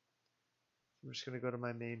 I'm just gonna go to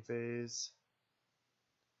my main phase.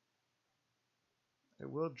 I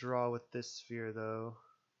will draw with this sphere though.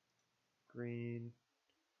 Green.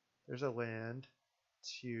 There's a land.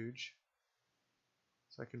 It's huge.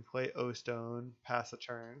 So I can play O-Stone, pass a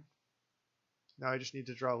turn. Now I just need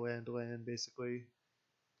to draw land, basically.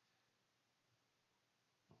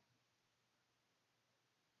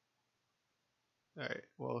 Alright,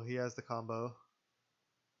 well he has the combo.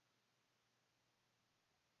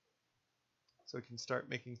 So we can start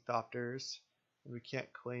making Thopters. And we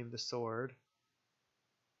can't claim the sword.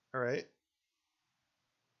 Alright.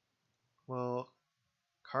 Well,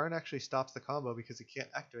 Karn actually stops the combo because he can't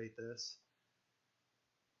activate this.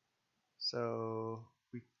 So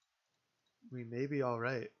we may be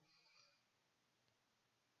alright.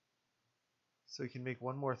 So we can make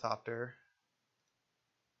one more Thopter.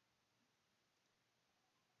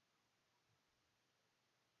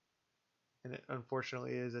 And it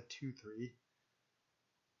unfortunately is a 2/3.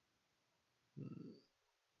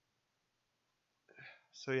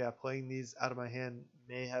 So yeah, playing these out of my hand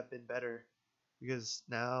may have been better because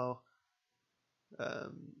now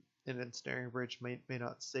an ensnaring bridge may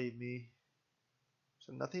not save me.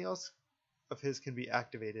 So nothing else of his can be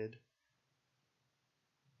activated.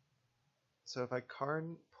 So if I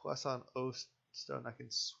Karn plus on O-Stone, I can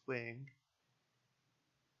swing.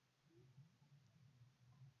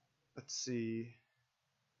 Let's see.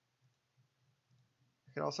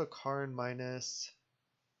 I can also Karn minus,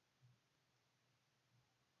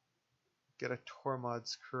 get a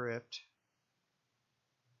Tormod's Crypt.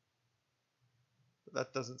 But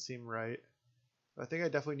that doesn't seem right. But I think I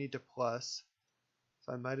definitely need to plus.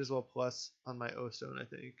 So I might as well plus on my O Stone, I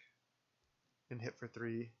think. And hit for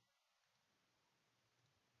 3.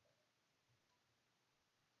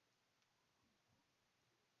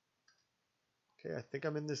 Okay, I think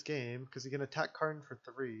I'm in this game because he can attack Karn for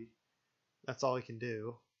 3. That's all he can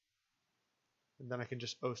do. And then I can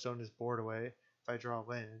just O Stone his board away if I draw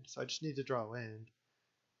land. So I just need to draw land.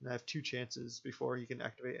 And I have 2 chances before he can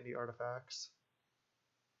activate any artifacts.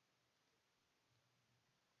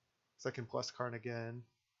 So I can plus Karn again.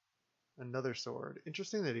 Another sword.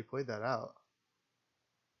 Interesting that he played that out.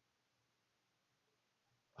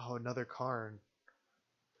 Oh, another Karn.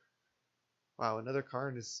 Wow, another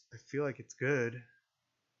Karn is, I feel like it's good.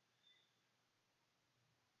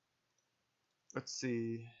 Let's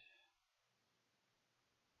see.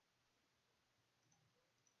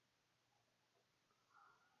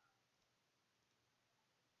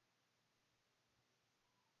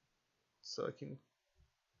 So I can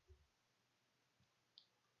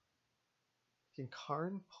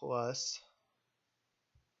Karn plus,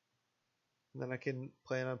 and then I can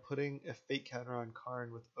plan on putting a fate counter on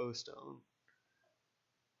Karn with O Stone.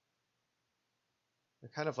 I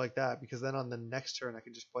kind of like that because then on the next turn I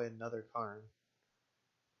can just play another Karn.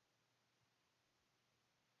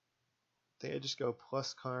 I think I just go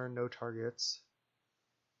plus Karn, no targets.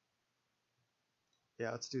 Yeah,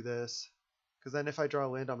 let's do this. Because then if I draw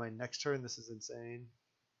land on my next turn, this is insane.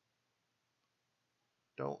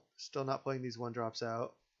 Still not playing these 1-drops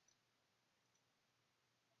out.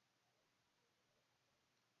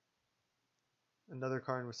 Another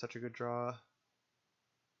Karn was such a good draw.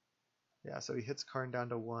 Yeah, so he hits Karn down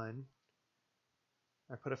to 1.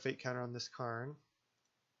 I put a fate counter on this Karn.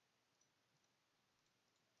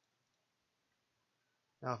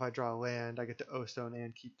 Now if I draw land, I get to O Stone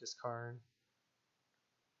and keep this Karn.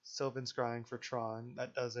 Sylvan Scrying for Tron,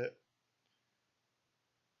 that does it.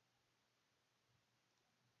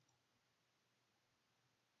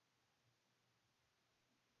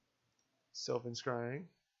 Sylvan Scrying.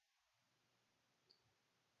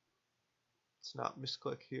 Let's not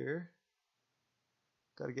misclick here.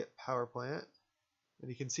 Gotta get Power Plant. And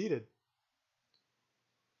he conceded. It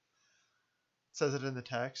says it in the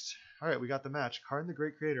text. Alright, we got the match. Karn the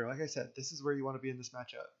Great Creator. Like I said, this is where you want to be in this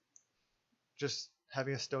matchup. Just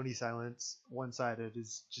having a Stony Silence one-sided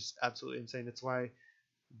is just absolutely insane. It's why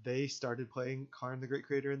they started playing Karn the Great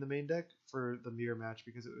Creator in the main deck for the mirror match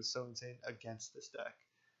because it was so insane against this deck.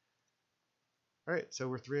 Alright, so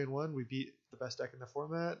we're 3-1. We beat the best deck in the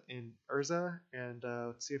format in Urza, and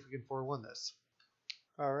let's see if we can 4-1 this.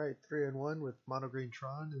 Alright, 3-1 with Mono Green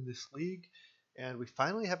Tron in this league, and we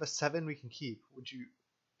finally have a 7 we can keep.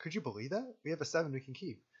 Could you believe that? We have a 7 we can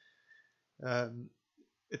keep.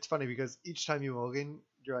 It's funny because each time you mulligan,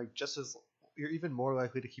 you're even more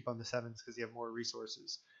likely to keep on the 7s because you have more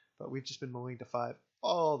resources. But we've just been mulling to 5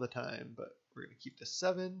 all the time, but we're going to keep the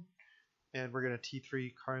 7. And we're going to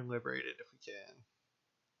T3 Karn Liberated if we can.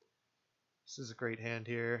 This is a great hand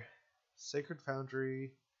here. Sacred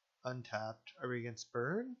Foundry, untapped. Are we against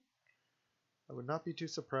Burn? I would not be too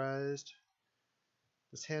surprised.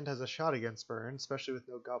 This hand has a shot against Burn, especially with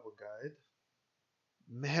no Goblin Guide.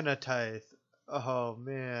 Mana Tithe. Oh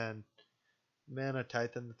man. Mana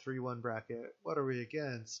Tithe in the 3-1 bracket. What are we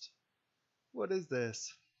against? What is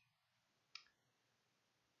this?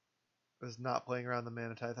 I was not playing around the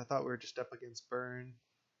Mana Tithe. I thought we were just up against Burn.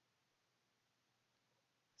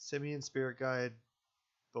 Simian Spirit Guide,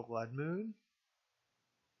 Blood Moon,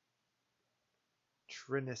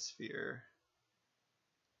 Trinisphere.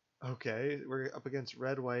 Okay, we're up against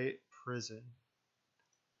Red White Prison.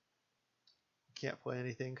 Can't play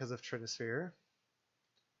anything because of Trinisphere.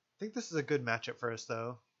 I think this is a good matchup for us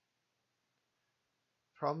though.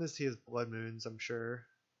 Problem is he has Blood Moons, I'm sure.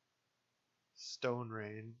 Stone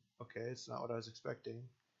Rain. Okay, it's not what I was expecting.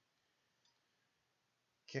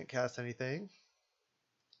 Can't cast anything.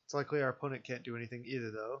 It's likely our opponent can't do anything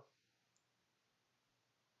either though.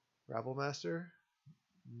 Rabble Master.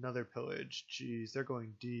 Another Pillage. Jeez, they're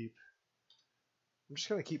going deep. I'm just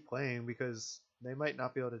going to keep playing because they might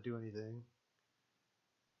not be able to do anything.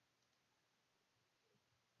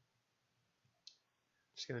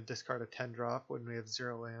 Just going to discard a 10-drop when we have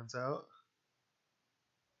 0 lands out.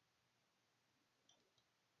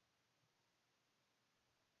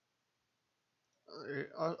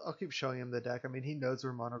 I'll keep showing him the deck. I mean, he knows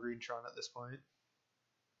we're Mono Green Tron at this point.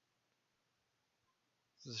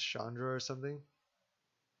 This is Chandra or something.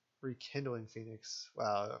 Rekindling Phoenix.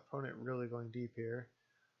 Wow, opponent really going deep here.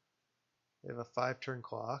 They have a 5-turn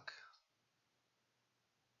clock.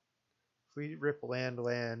 If we rip land,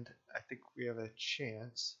 I think we have a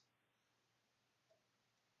chance.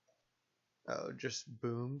 Oh, just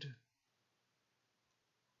boomed.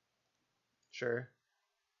 Sure.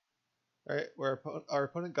 Alright, our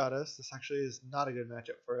opponent got us. This actually is not a good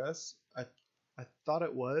matchup for us. I thought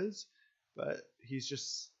it was, but he's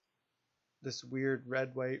just this weird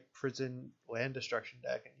red-white prison land destruction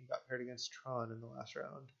deck, and he got paired against Tron in the last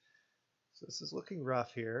round. So this is looking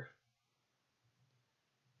rough here.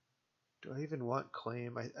 Do I even want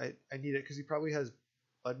Claim? I need it because he probably has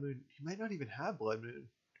Blood Moon. He might not even have Blood Moon.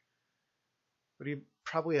 But he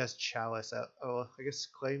probably has Chalice out. Oh, I guess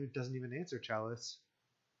Claim doesn't even answer Chalice.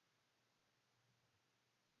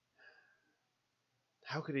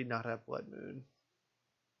 How could he not have Blood Moon?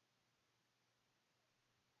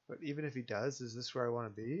 But even if he does, is this where I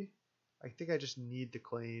want to be? I think I just need the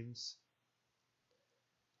claims.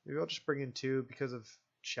 Maybe I'll just bring in 2 because of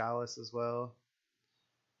Chalice as well.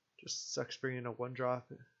 Just sucks bringing in a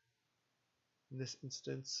 1-drop in this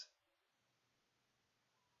instance.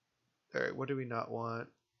 Alright, what do we not want?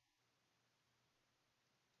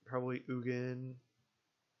 Probably Ugin.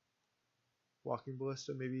 Walking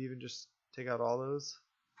Ballista, maybe even just take out all those.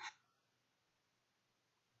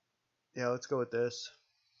 Yeah, let's go with this.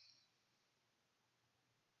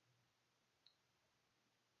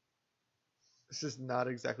 This is not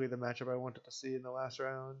exactly the matchup I wanted to see in the last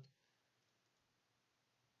round.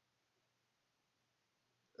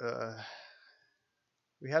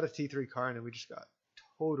 We had a T3 Karn and we just got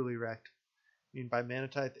totally wrecked. I mean, by Mana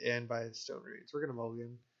Tithe and by Stone Reeds. We're going to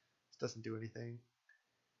mulligan. This doesn't do anything.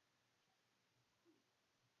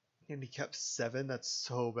 And he kept 7. That's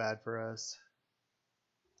so bad for us.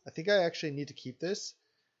 I think I actually need to keep this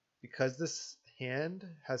because this hand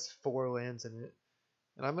has 4 lands in it.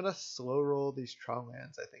 And I'm going to slow roll these Tron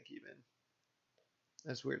lands, I think, even.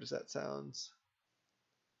 As weird as that sounds.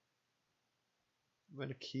 I'm going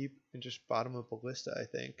to keep and just bottom of Ballista, I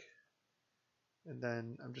think. And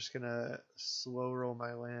then I'm just going to slow roll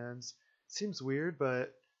my lands. Seems weird,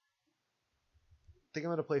 but I think I'm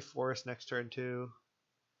going to play Forest next turn too.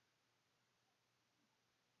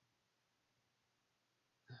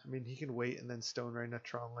 I mean, he can wait and then Stone Rain a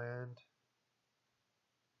Tron land.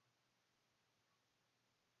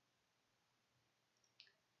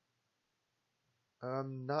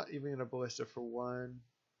 I'm not even going to Ballista for 1.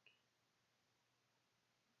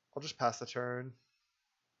 I'll just pass the turn.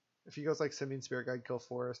 If he goes like Simian Spirit Guide, kill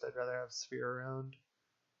Forest, I'd rather have Sphere around.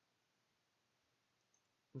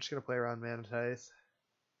 I'm just going to play around Mana Tithe.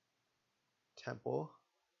 Temple,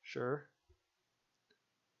 sure.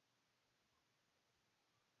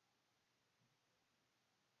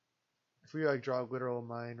 If we like draw a literal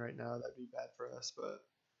mine right now, that'd be bad for us, but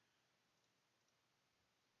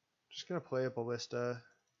just going to play a Ballista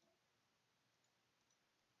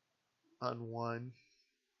on 1.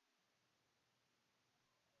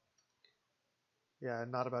 Yeah,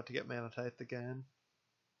 not about to get Mana Tithe again.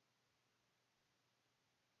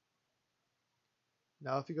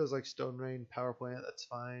 Now if he goes like Stone Rain, Power Plant, that's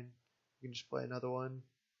fine. You can just play another one.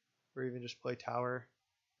 Or even just play Tower.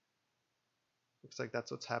 Looks like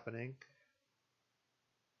that's what's happening.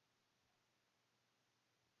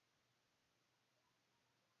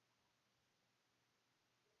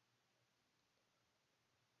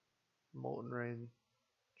 Molten Rain,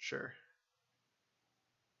 sure.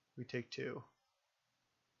 We take 2.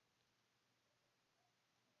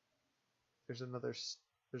 There's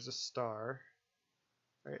a star.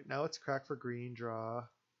 Alright, now let's crack for green, draw.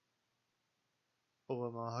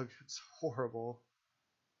 Ulamog, it's horrible.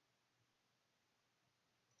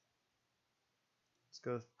 Let's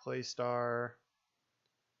go play star.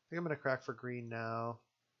 I think I'm going to crack for green now.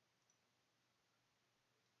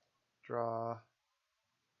 Draw.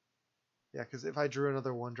 Yeah, because if I drew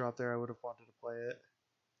another 1-drop there, I would have wanted to play it.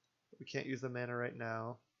 But we can't use the mana right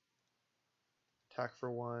now. Attack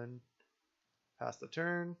for 1. Pass the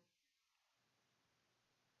turn.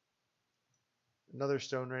 Another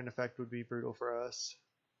Stone Rain effect would be brutal for us.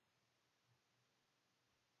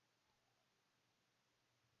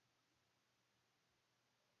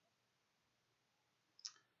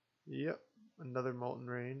 Yep, another Molten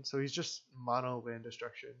Rain. So he's just mono land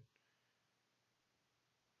destruction.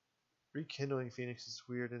 Rekindling Phoenix is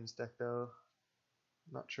weird in his deck though.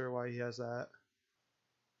 Not sure why he has that.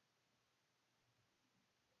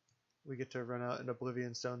 We get to run out an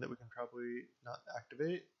Oblivion Stone that we can probably not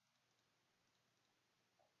activate.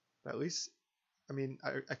 But at least, I mean,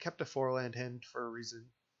 I kept a 4-land hand for a reason.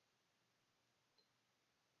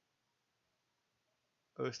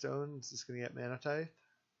 O Stone, is this going to get Mana Tithe?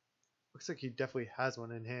 Looks like he definitely has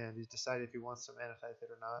one in hand. He's decided if he wants to mana type it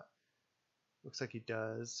or not. Looks like he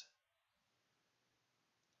does.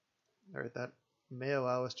 Alright, that may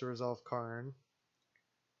allow us to resolve Karn.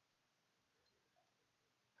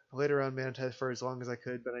 I played around mana type for as long as I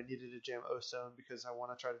could, but I needed to jam O-Stone because I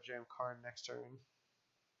want to try to jam Karn next turn.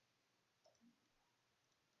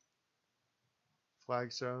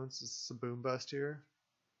 Flagstones. Is this a boom bust here?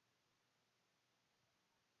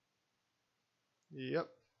 Yep.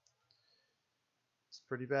 It's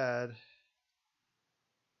pretty bad.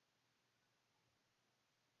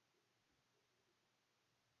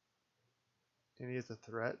 And he has a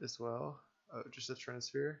threat as well. Oh, just a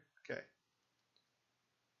transfer? Okay.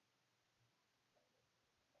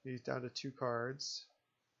 He's down to 2 cards.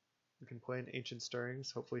 We can play an Ancient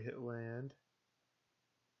Stirrings, hopefully hit land.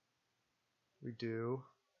 We do.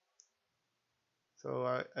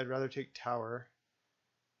 So I'd rather take Tower,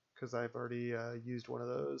 because I've already used one of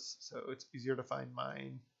those, so it's easier to find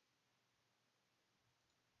mine.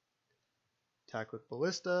 Attack with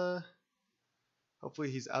Ballista.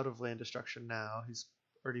 Hopefully he's out of land destruction now. He's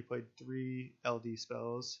already played 3 LD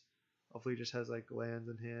spells. Hopefully he just has like lands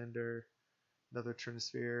in hand or another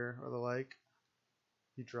Trinisphere or the like.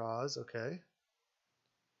 He draws, okay.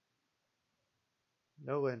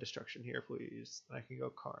 No land destruction here, please. Then I can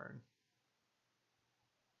go Karn.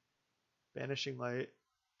 Banishing Light,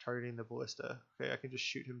 targeting the Ballista. Okay, I can just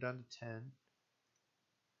shoot him down to 10.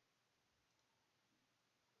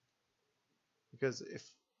 Because if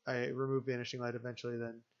I remove Vanishing Light eventually,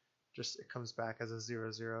 then just it comes back as a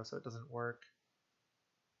 0/0, so it doesn't work.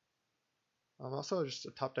 I'm also just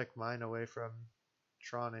a top deck mine away from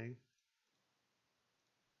Troning.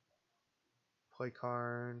 Play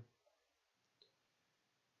Karn.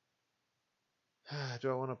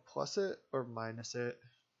 Do I want to plus it or minus it?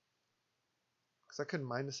 Because I could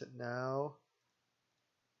minus it now.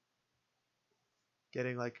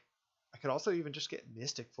 Getting like, I could also even just get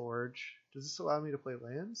Mystic Forge. Does this allow me to play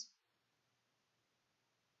lands?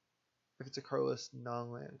 If it's a colorless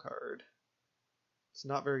non-land card. It's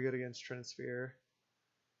not very good against Trinisphere.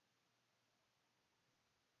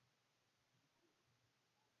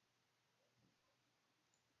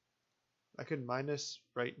 I could minus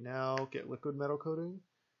right now, get Liquid Metal Coating.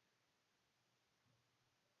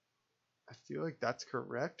 I feel like that's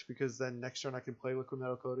correct, because then next turn I can play Liquid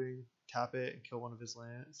Metal Coating, tap it, and kill one of his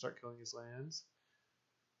lands, start killing his lands.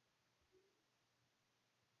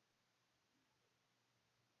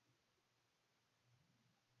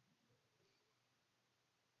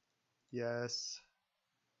 Yes.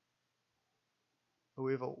 Oh,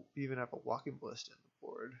 we even have a Walking Ballista in the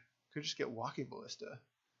board. Could just get Walking Ballista.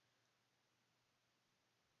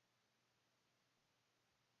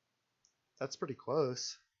 That's pretty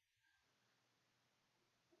close.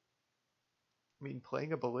 I mean,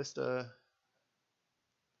 playing a Ballista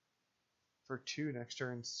for 2 next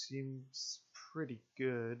turn seems pretty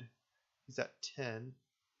good. He's at 10.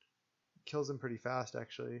 Kills him pretty fast,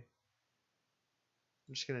 actually.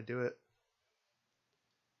 I'm just going to do it.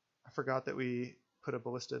 I forgot that we put a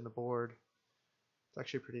Ballista in the board. It's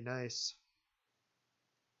actually pretty nice.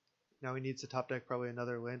 Now he needs to top deck probably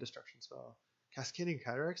another land destruction spell. Cascading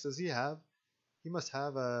Cataracts, does he have? He must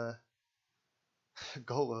have a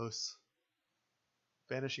Golos.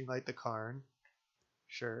 Vanishing Light the Karn.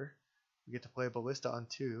 Sure. We get to play a Ballista on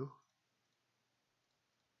 2.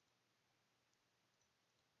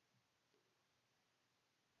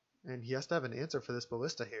 And he has to have an answer for this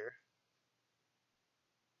Ballista here.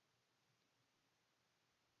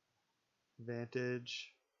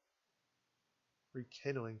 Vantage.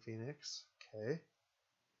 Rekindling Phoenix. Okay.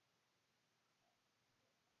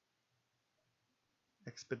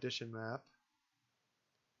 Expedition Map.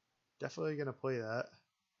 Definitely going to play that.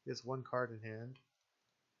 He has 1 card in hand.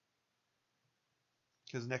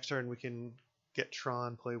 Because next turn we can get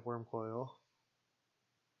Tron, play Wurmcoil.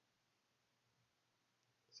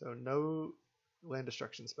 So no land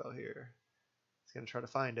destruction spell here. He's going to try to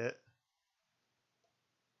find it.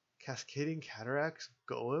 Cascading Cataracts?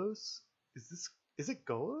 Golos? Is it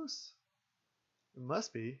Golos? It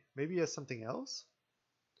must be. Maybe he has something else?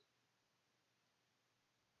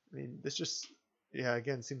 I mean, this just, yeah,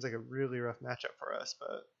 again, seems like a really rough matchup for us,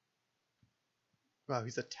 but wow,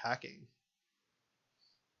 he's attacking.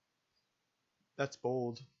 That's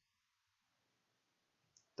bold.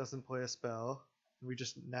 Doesn't play a spell. We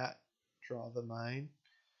just nat draw the mine.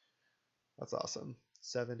 That's awesome.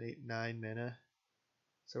 7, 8, 9 mana.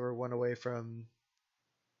 So we're 1 away from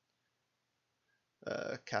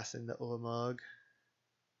casting the Ulamog.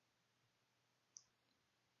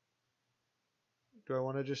 Do I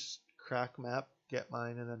want to just crack map get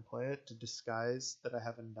mine and then play it to disguise that I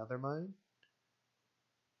have another mine.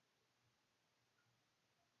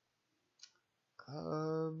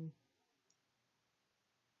 I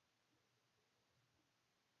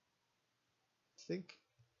think.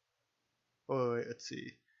 Oh, wait, let's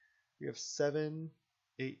see. We have 7,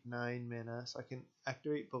 8, 9 mana, so I can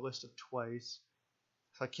activate Ballista twice.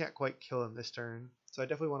 So I can't quite kill him this turn. So I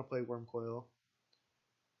definitely want to play Wurmcoil.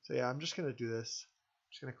 So yeah, I'm just going to do this.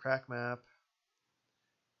 I'm just going to crack map,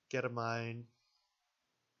 get a mine,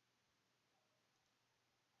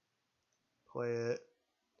 play it,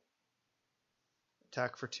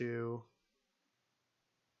 attack for 2,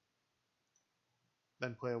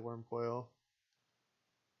 then play a Wurmcoil.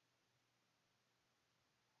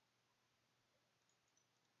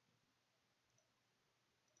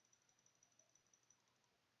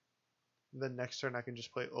 And then next turn I can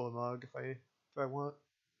just play Ulamog if I want.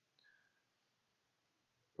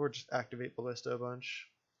 Or just activate Ballista a bunch.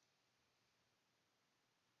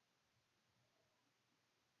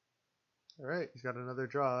 Alright, he's got another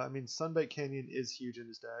draw. I mean, Sunbite Canyon is huge in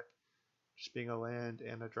his deck. Just being a land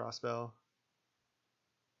and a draw spell.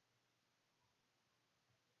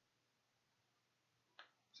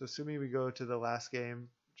 So assuming we go to the last game,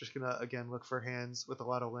 just gonna again look for hands with a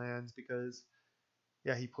lot of lands because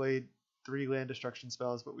yeah, he played 3 land destruction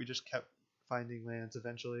spells, but we just kept finding lands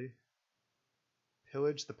eventually.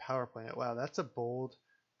 Pillage the power plant. Wow, that's a bold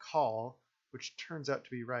call, which turns out to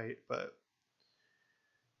be right, but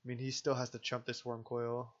I mean, he still has to chump this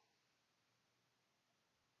Wurmcoil.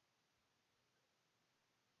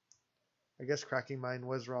 I guess cracking mine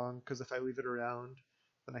was wrong, because if I leave it around,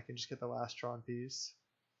 then I can just get the last Tron piece.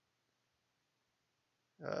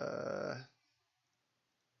 I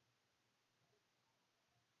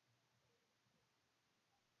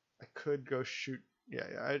could go shoot.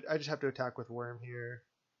 Yeah, I just have to attack with Worm here.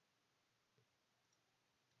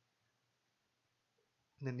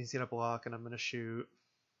 And then he's going to block, and I'm going to shoot.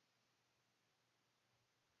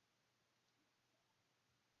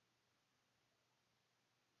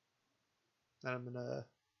 And I'm going to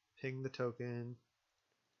ping the token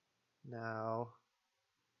now.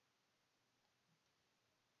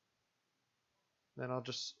 Then I'll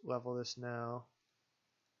just level this now.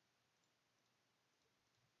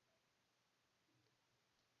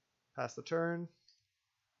 Pass the turn.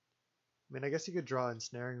 I mean, I guess you could draw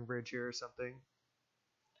Ensnaring Bridge here or something.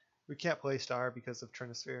 We can't play Star because of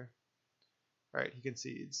Chronosphere. Alright, he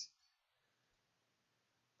concedes.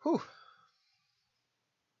 Whew!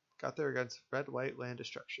 Got there against red-white land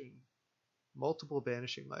destruction. Multiple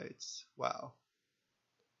banishing lights. Wow.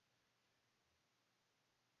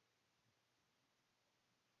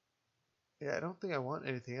 Yeah, I don't think I want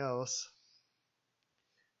anything else.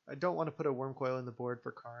 I don't want to put a Wurmcoil in the board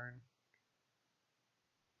for Karn.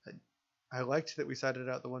 I liked that we sided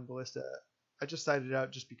out the one Ballista. I just sided it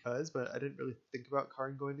out just because, but I didn't really think about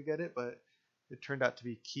Karn going to get it, but it turned out to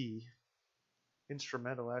be key.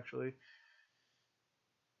 Instrumental, actually.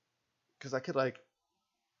 Because I could, like,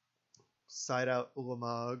 side out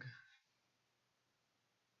Ulamog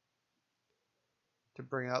to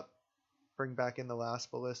bring back in the last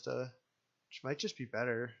Ballista, which might just be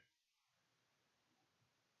better.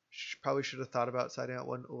 Probably should have thought about siding out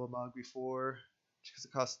one Ulamog before, because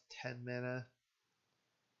it costs 10 mana.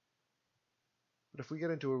 But if we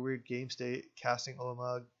get into a weird game state, casting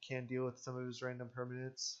Ulamog can deal with some of his random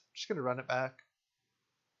permanents. I'm just going to run it back.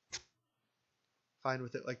 Fine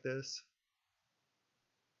with it like this.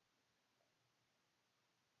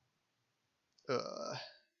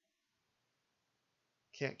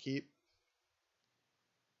 Can't keep.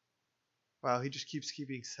 Wow, he just keeps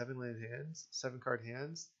keeping 7 land hands, 7 card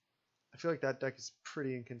hands. I feel like that deck is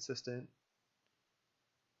pretty inconsistent.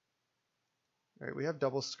 Alright, we have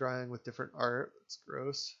double scrying with different art. That's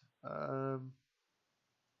gross. Why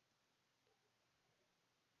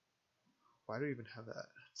do we even have that?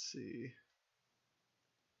 Let's see.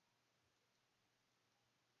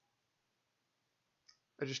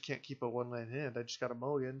 I just can't keep a 1-land hand. I just got a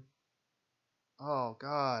mulligan. Oh,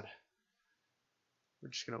 God. We're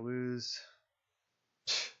just going to lose.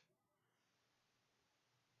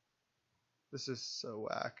 This is so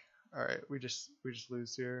whack. Alright, we just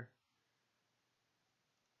lose here.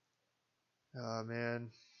 Oh,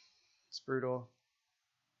 man. It's brutal.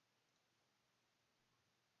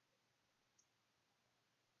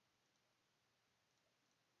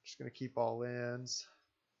 Just going to keep all lands.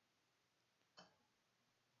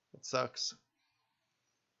 It sucks.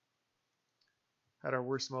 Had our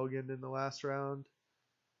worst mulligan in the last round.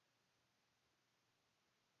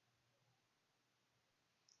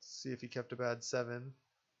 Let's see if he kept a bad 7.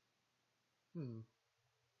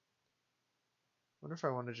 Wonder if I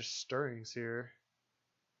want to just Stirrings here.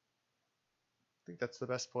 I think that's the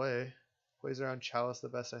best play. Plays around Chalice the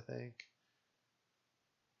best, I think.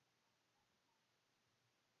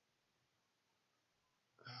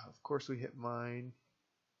 Of course we hit mine.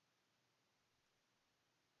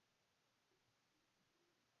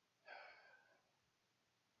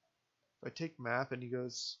 If I take map and he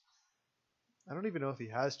goes... I don't even know if he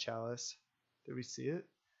has Chalice. Did we see it?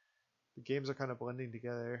 The games are kind of blending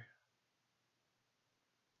together.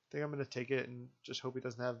 I think I'm going to take it and just hope he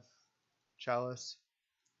doesn't have Chalice.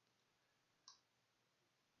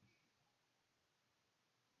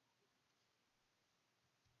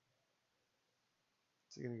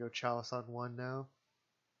 Is he going to go Chalice on 1 now?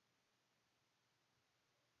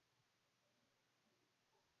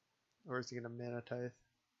 Or is he going to Mana Tithe?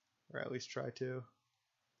 Or at least try to.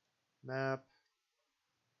 Map.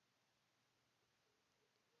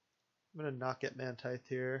 I'm going to not get Mana Tithe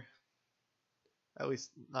here. At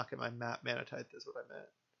least not get my map Mana Tithe is what I meant.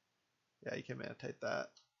 Yeah, you can Mana Tithe that.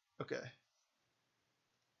 Okay.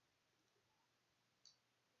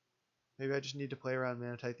 Maybe I just need to play around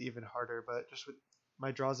Mana Tithe even harder, but just with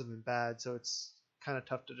my draws have been bad, so it's kind of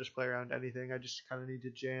tough to just play around anything. I just kind of need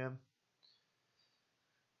to jam.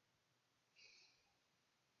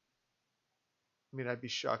 I mean, I'd be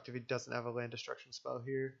shocked if he doesn't have a land destruction spell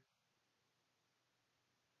here.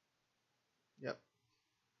 Yep.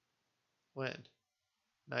 Land.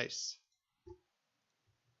 Nice.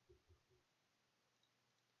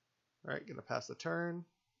 Alright, gonna pass the turn.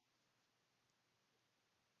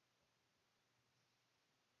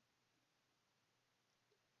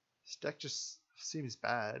 This deck just seems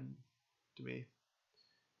bad to me.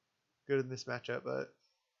 Good in this matchup, but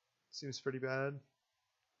seems pretty bad.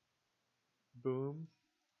 Boom.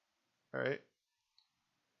 Alright.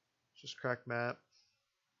 Just crack map.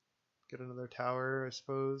 Get another tower, I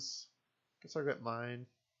suppose. Guess I'll get mine.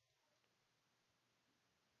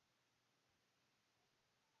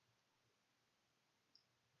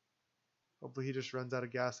 Hopefully he just runs out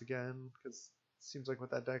of gas again, because it seems like what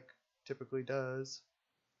that deck typically does.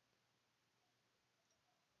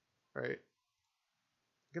 Right.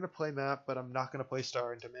 I'm going to play map, but I'm not going to play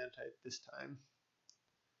star into Mana Tithe this time.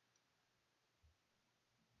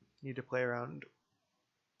 Need to play around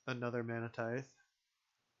another Mana Tithe.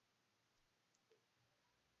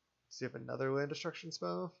 Does he have another land destruction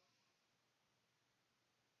spell?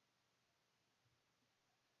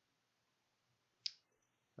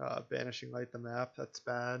 Banishing Light the map, that's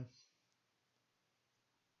bad.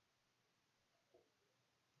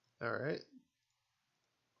 Alright.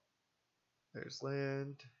 There's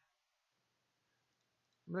land.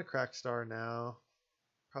 I'm going to crack star now.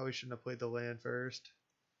 Probably shouldn't have played the land first.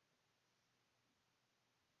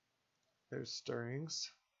 There's Stirrings.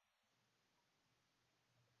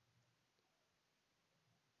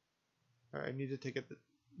 Alright, I need to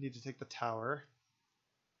take the tower.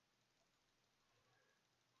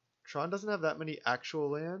 Tron doesn't have that many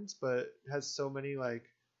actual lands, but has so many like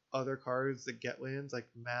other cards that get lands, like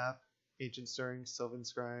map, Ancient Stirring, Sylvan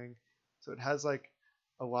Scrying. So it has like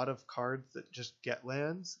a lot of cards that just get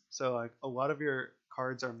lands. So like a lot of your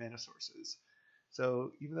cards are mana sources.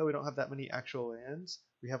 So even though we don't have that many actual lands,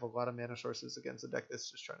 we have a lot of mana sources against a deck that's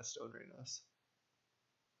just trying to Stone Rain us.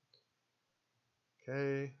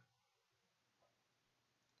 Okay.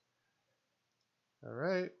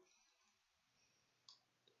 Alright.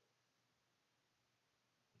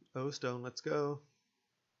 Oh, Stone, let's go.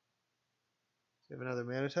 We have another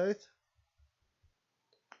Mana Tithe.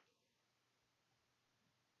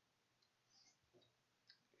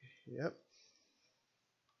 Yep.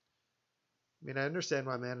 I mean, I understand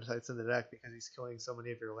why Mana Tithe's in the deck because he's killing so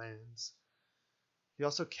many of your lands. He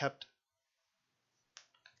also kept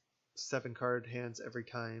 7 card hands every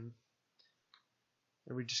time.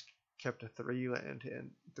 And we just kept a 3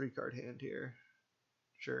 card hand here.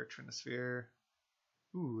 Sure, Chromatic Sphere.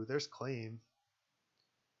 Ooh, there's Claim.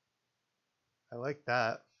 I like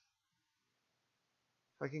that.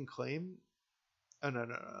 If I can claim... Oh, no.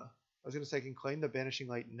 I was going to say I can claim the Banishing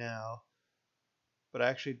Light now. But I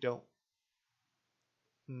actually don't...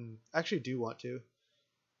 I actually do want to.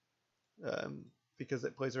 Because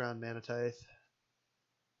it plays around Mana Tithe.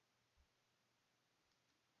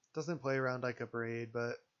 Doesn't play around like a Braid,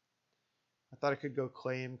 but... I thought I could go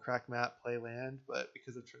claim, crack map, play land, but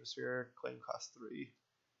because of Chromatic Sphere, claim costs 3.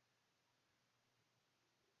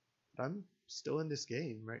 But I'm still in this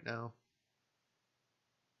game right now.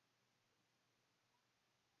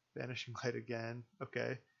 Banishing Light again.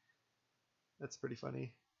 Okay. That's pretty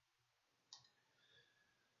funny.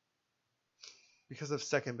 Because of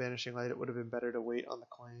second Banishing Light, it would have been better to wait on the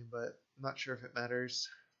claim, but I'm not sure if it matters.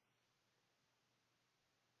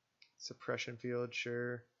 Suppression field,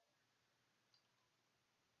 sure.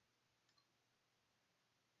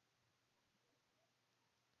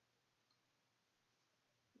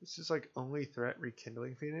 This is like only threat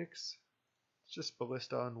Rekindling Phoenix. It's just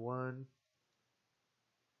Ballista on 1.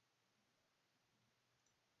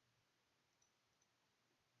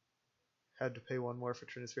 Had to pay 1 more for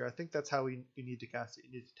Chromatic Sphere. I think that's how you need to cast it.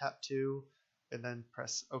 You need to tap 2 and then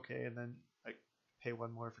press OK and then like pay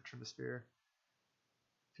 1 more for Chromatic Sphere.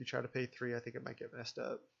 If you try to pay 3, I think it might get messed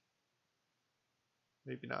up.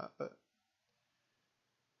 Maybe not, but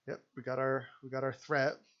yep, we got our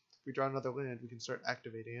threat. If we draw another land, we can start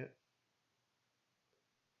activating it.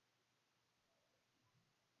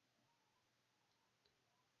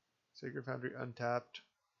 Sacred Foundry untapped.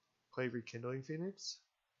 Play Rekindling Phoenix.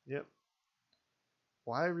 Yep.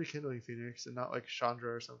 Why Rekindling Phoenix and not like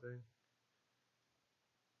Chandra or something?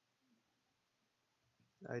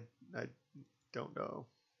 I don't know.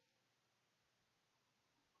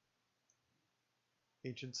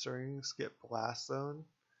 Ancient Stirrings get Blast Zone.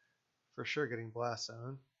 For sure getting Blast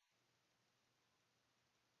Zone.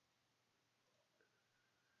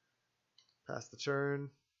 Pass the turn.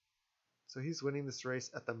 So he's winning this race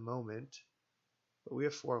at the moment. But we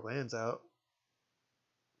have 4 lands out.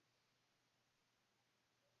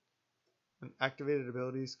 And activated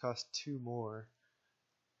abilities cost 2 more.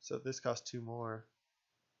 So this costs 2 more.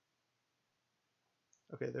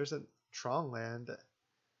 Okay, there's a Tron land.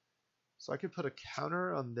 So I could put a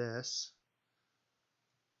counter on this.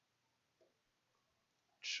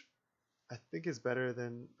 Which I think is better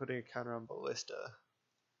than putting a counter on Ballista.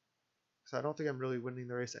 So I don't think I'm really winning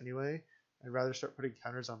the race anyway. I'd rather start putting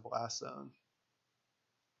counters on Blast Zone.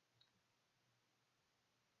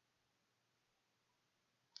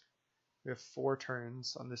 We have 4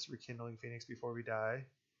 turns on this Rekindling Phoenix before we die.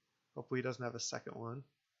 Hopefully he doesn't have a second one.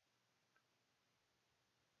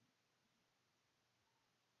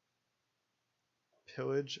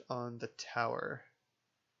 Pillage on the tower.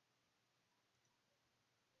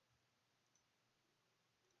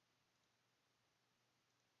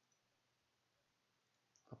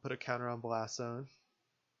 I'll put a counter on Blast Zone.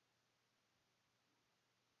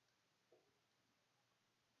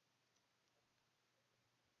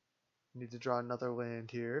 Need to draw another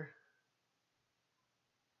land here.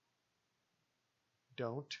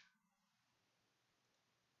 Don't.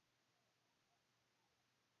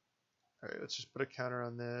 Alright, let's just put a counter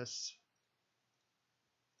on this.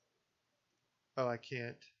 Oh, I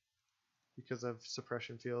can't because of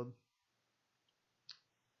suppression field.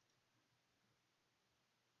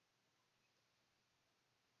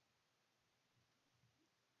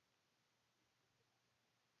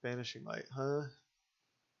 Vanishing Light, huh?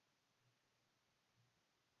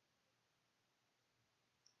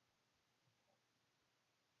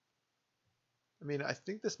 I mean, I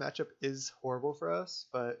think this matchup is horrible for us,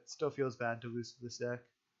 but it still feels bad to lose to this deck.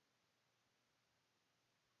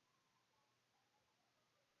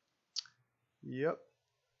 Yep.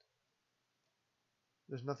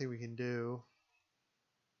 There's nothing we can do.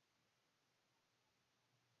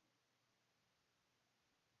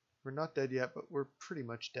 We're not dead yet, but we're pretty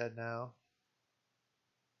much dead now.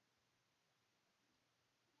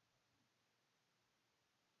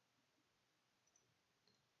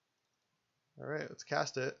 Alright, let's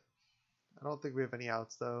cast it. I don't think we have any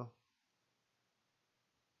outs though.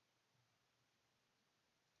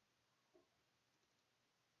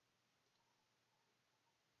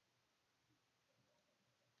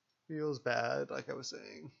 Feels bad, like I was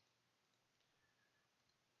saying.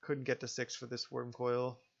 Couldn't get to 6 for this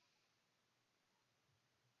Wurmcoil.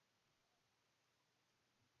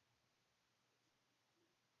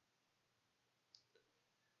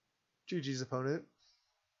 GG's opponent.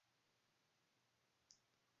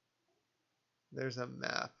 There's a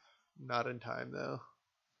map. Not in time though.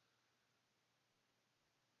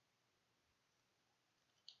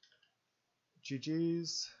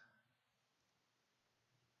 GG's.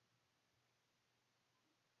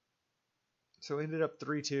 So we ended up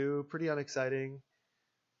 3-2. Pretty unexciting.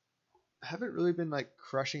 I haven't really been like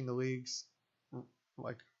crushing the leagues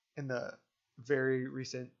like in the very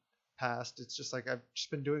recent past. It's just like I've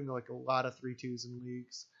just been doing like a lot of 3-2s in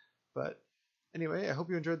leagues. But anyway, I hope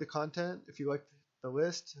you enjoyed the content. If you liked the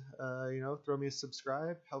list, throw me a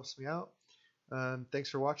subscribe. Helps me out. Thanks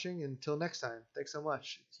for watching. Until next time. Thanks so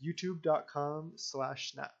much. It's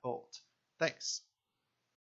youtube.com/snapbolt. Thanks.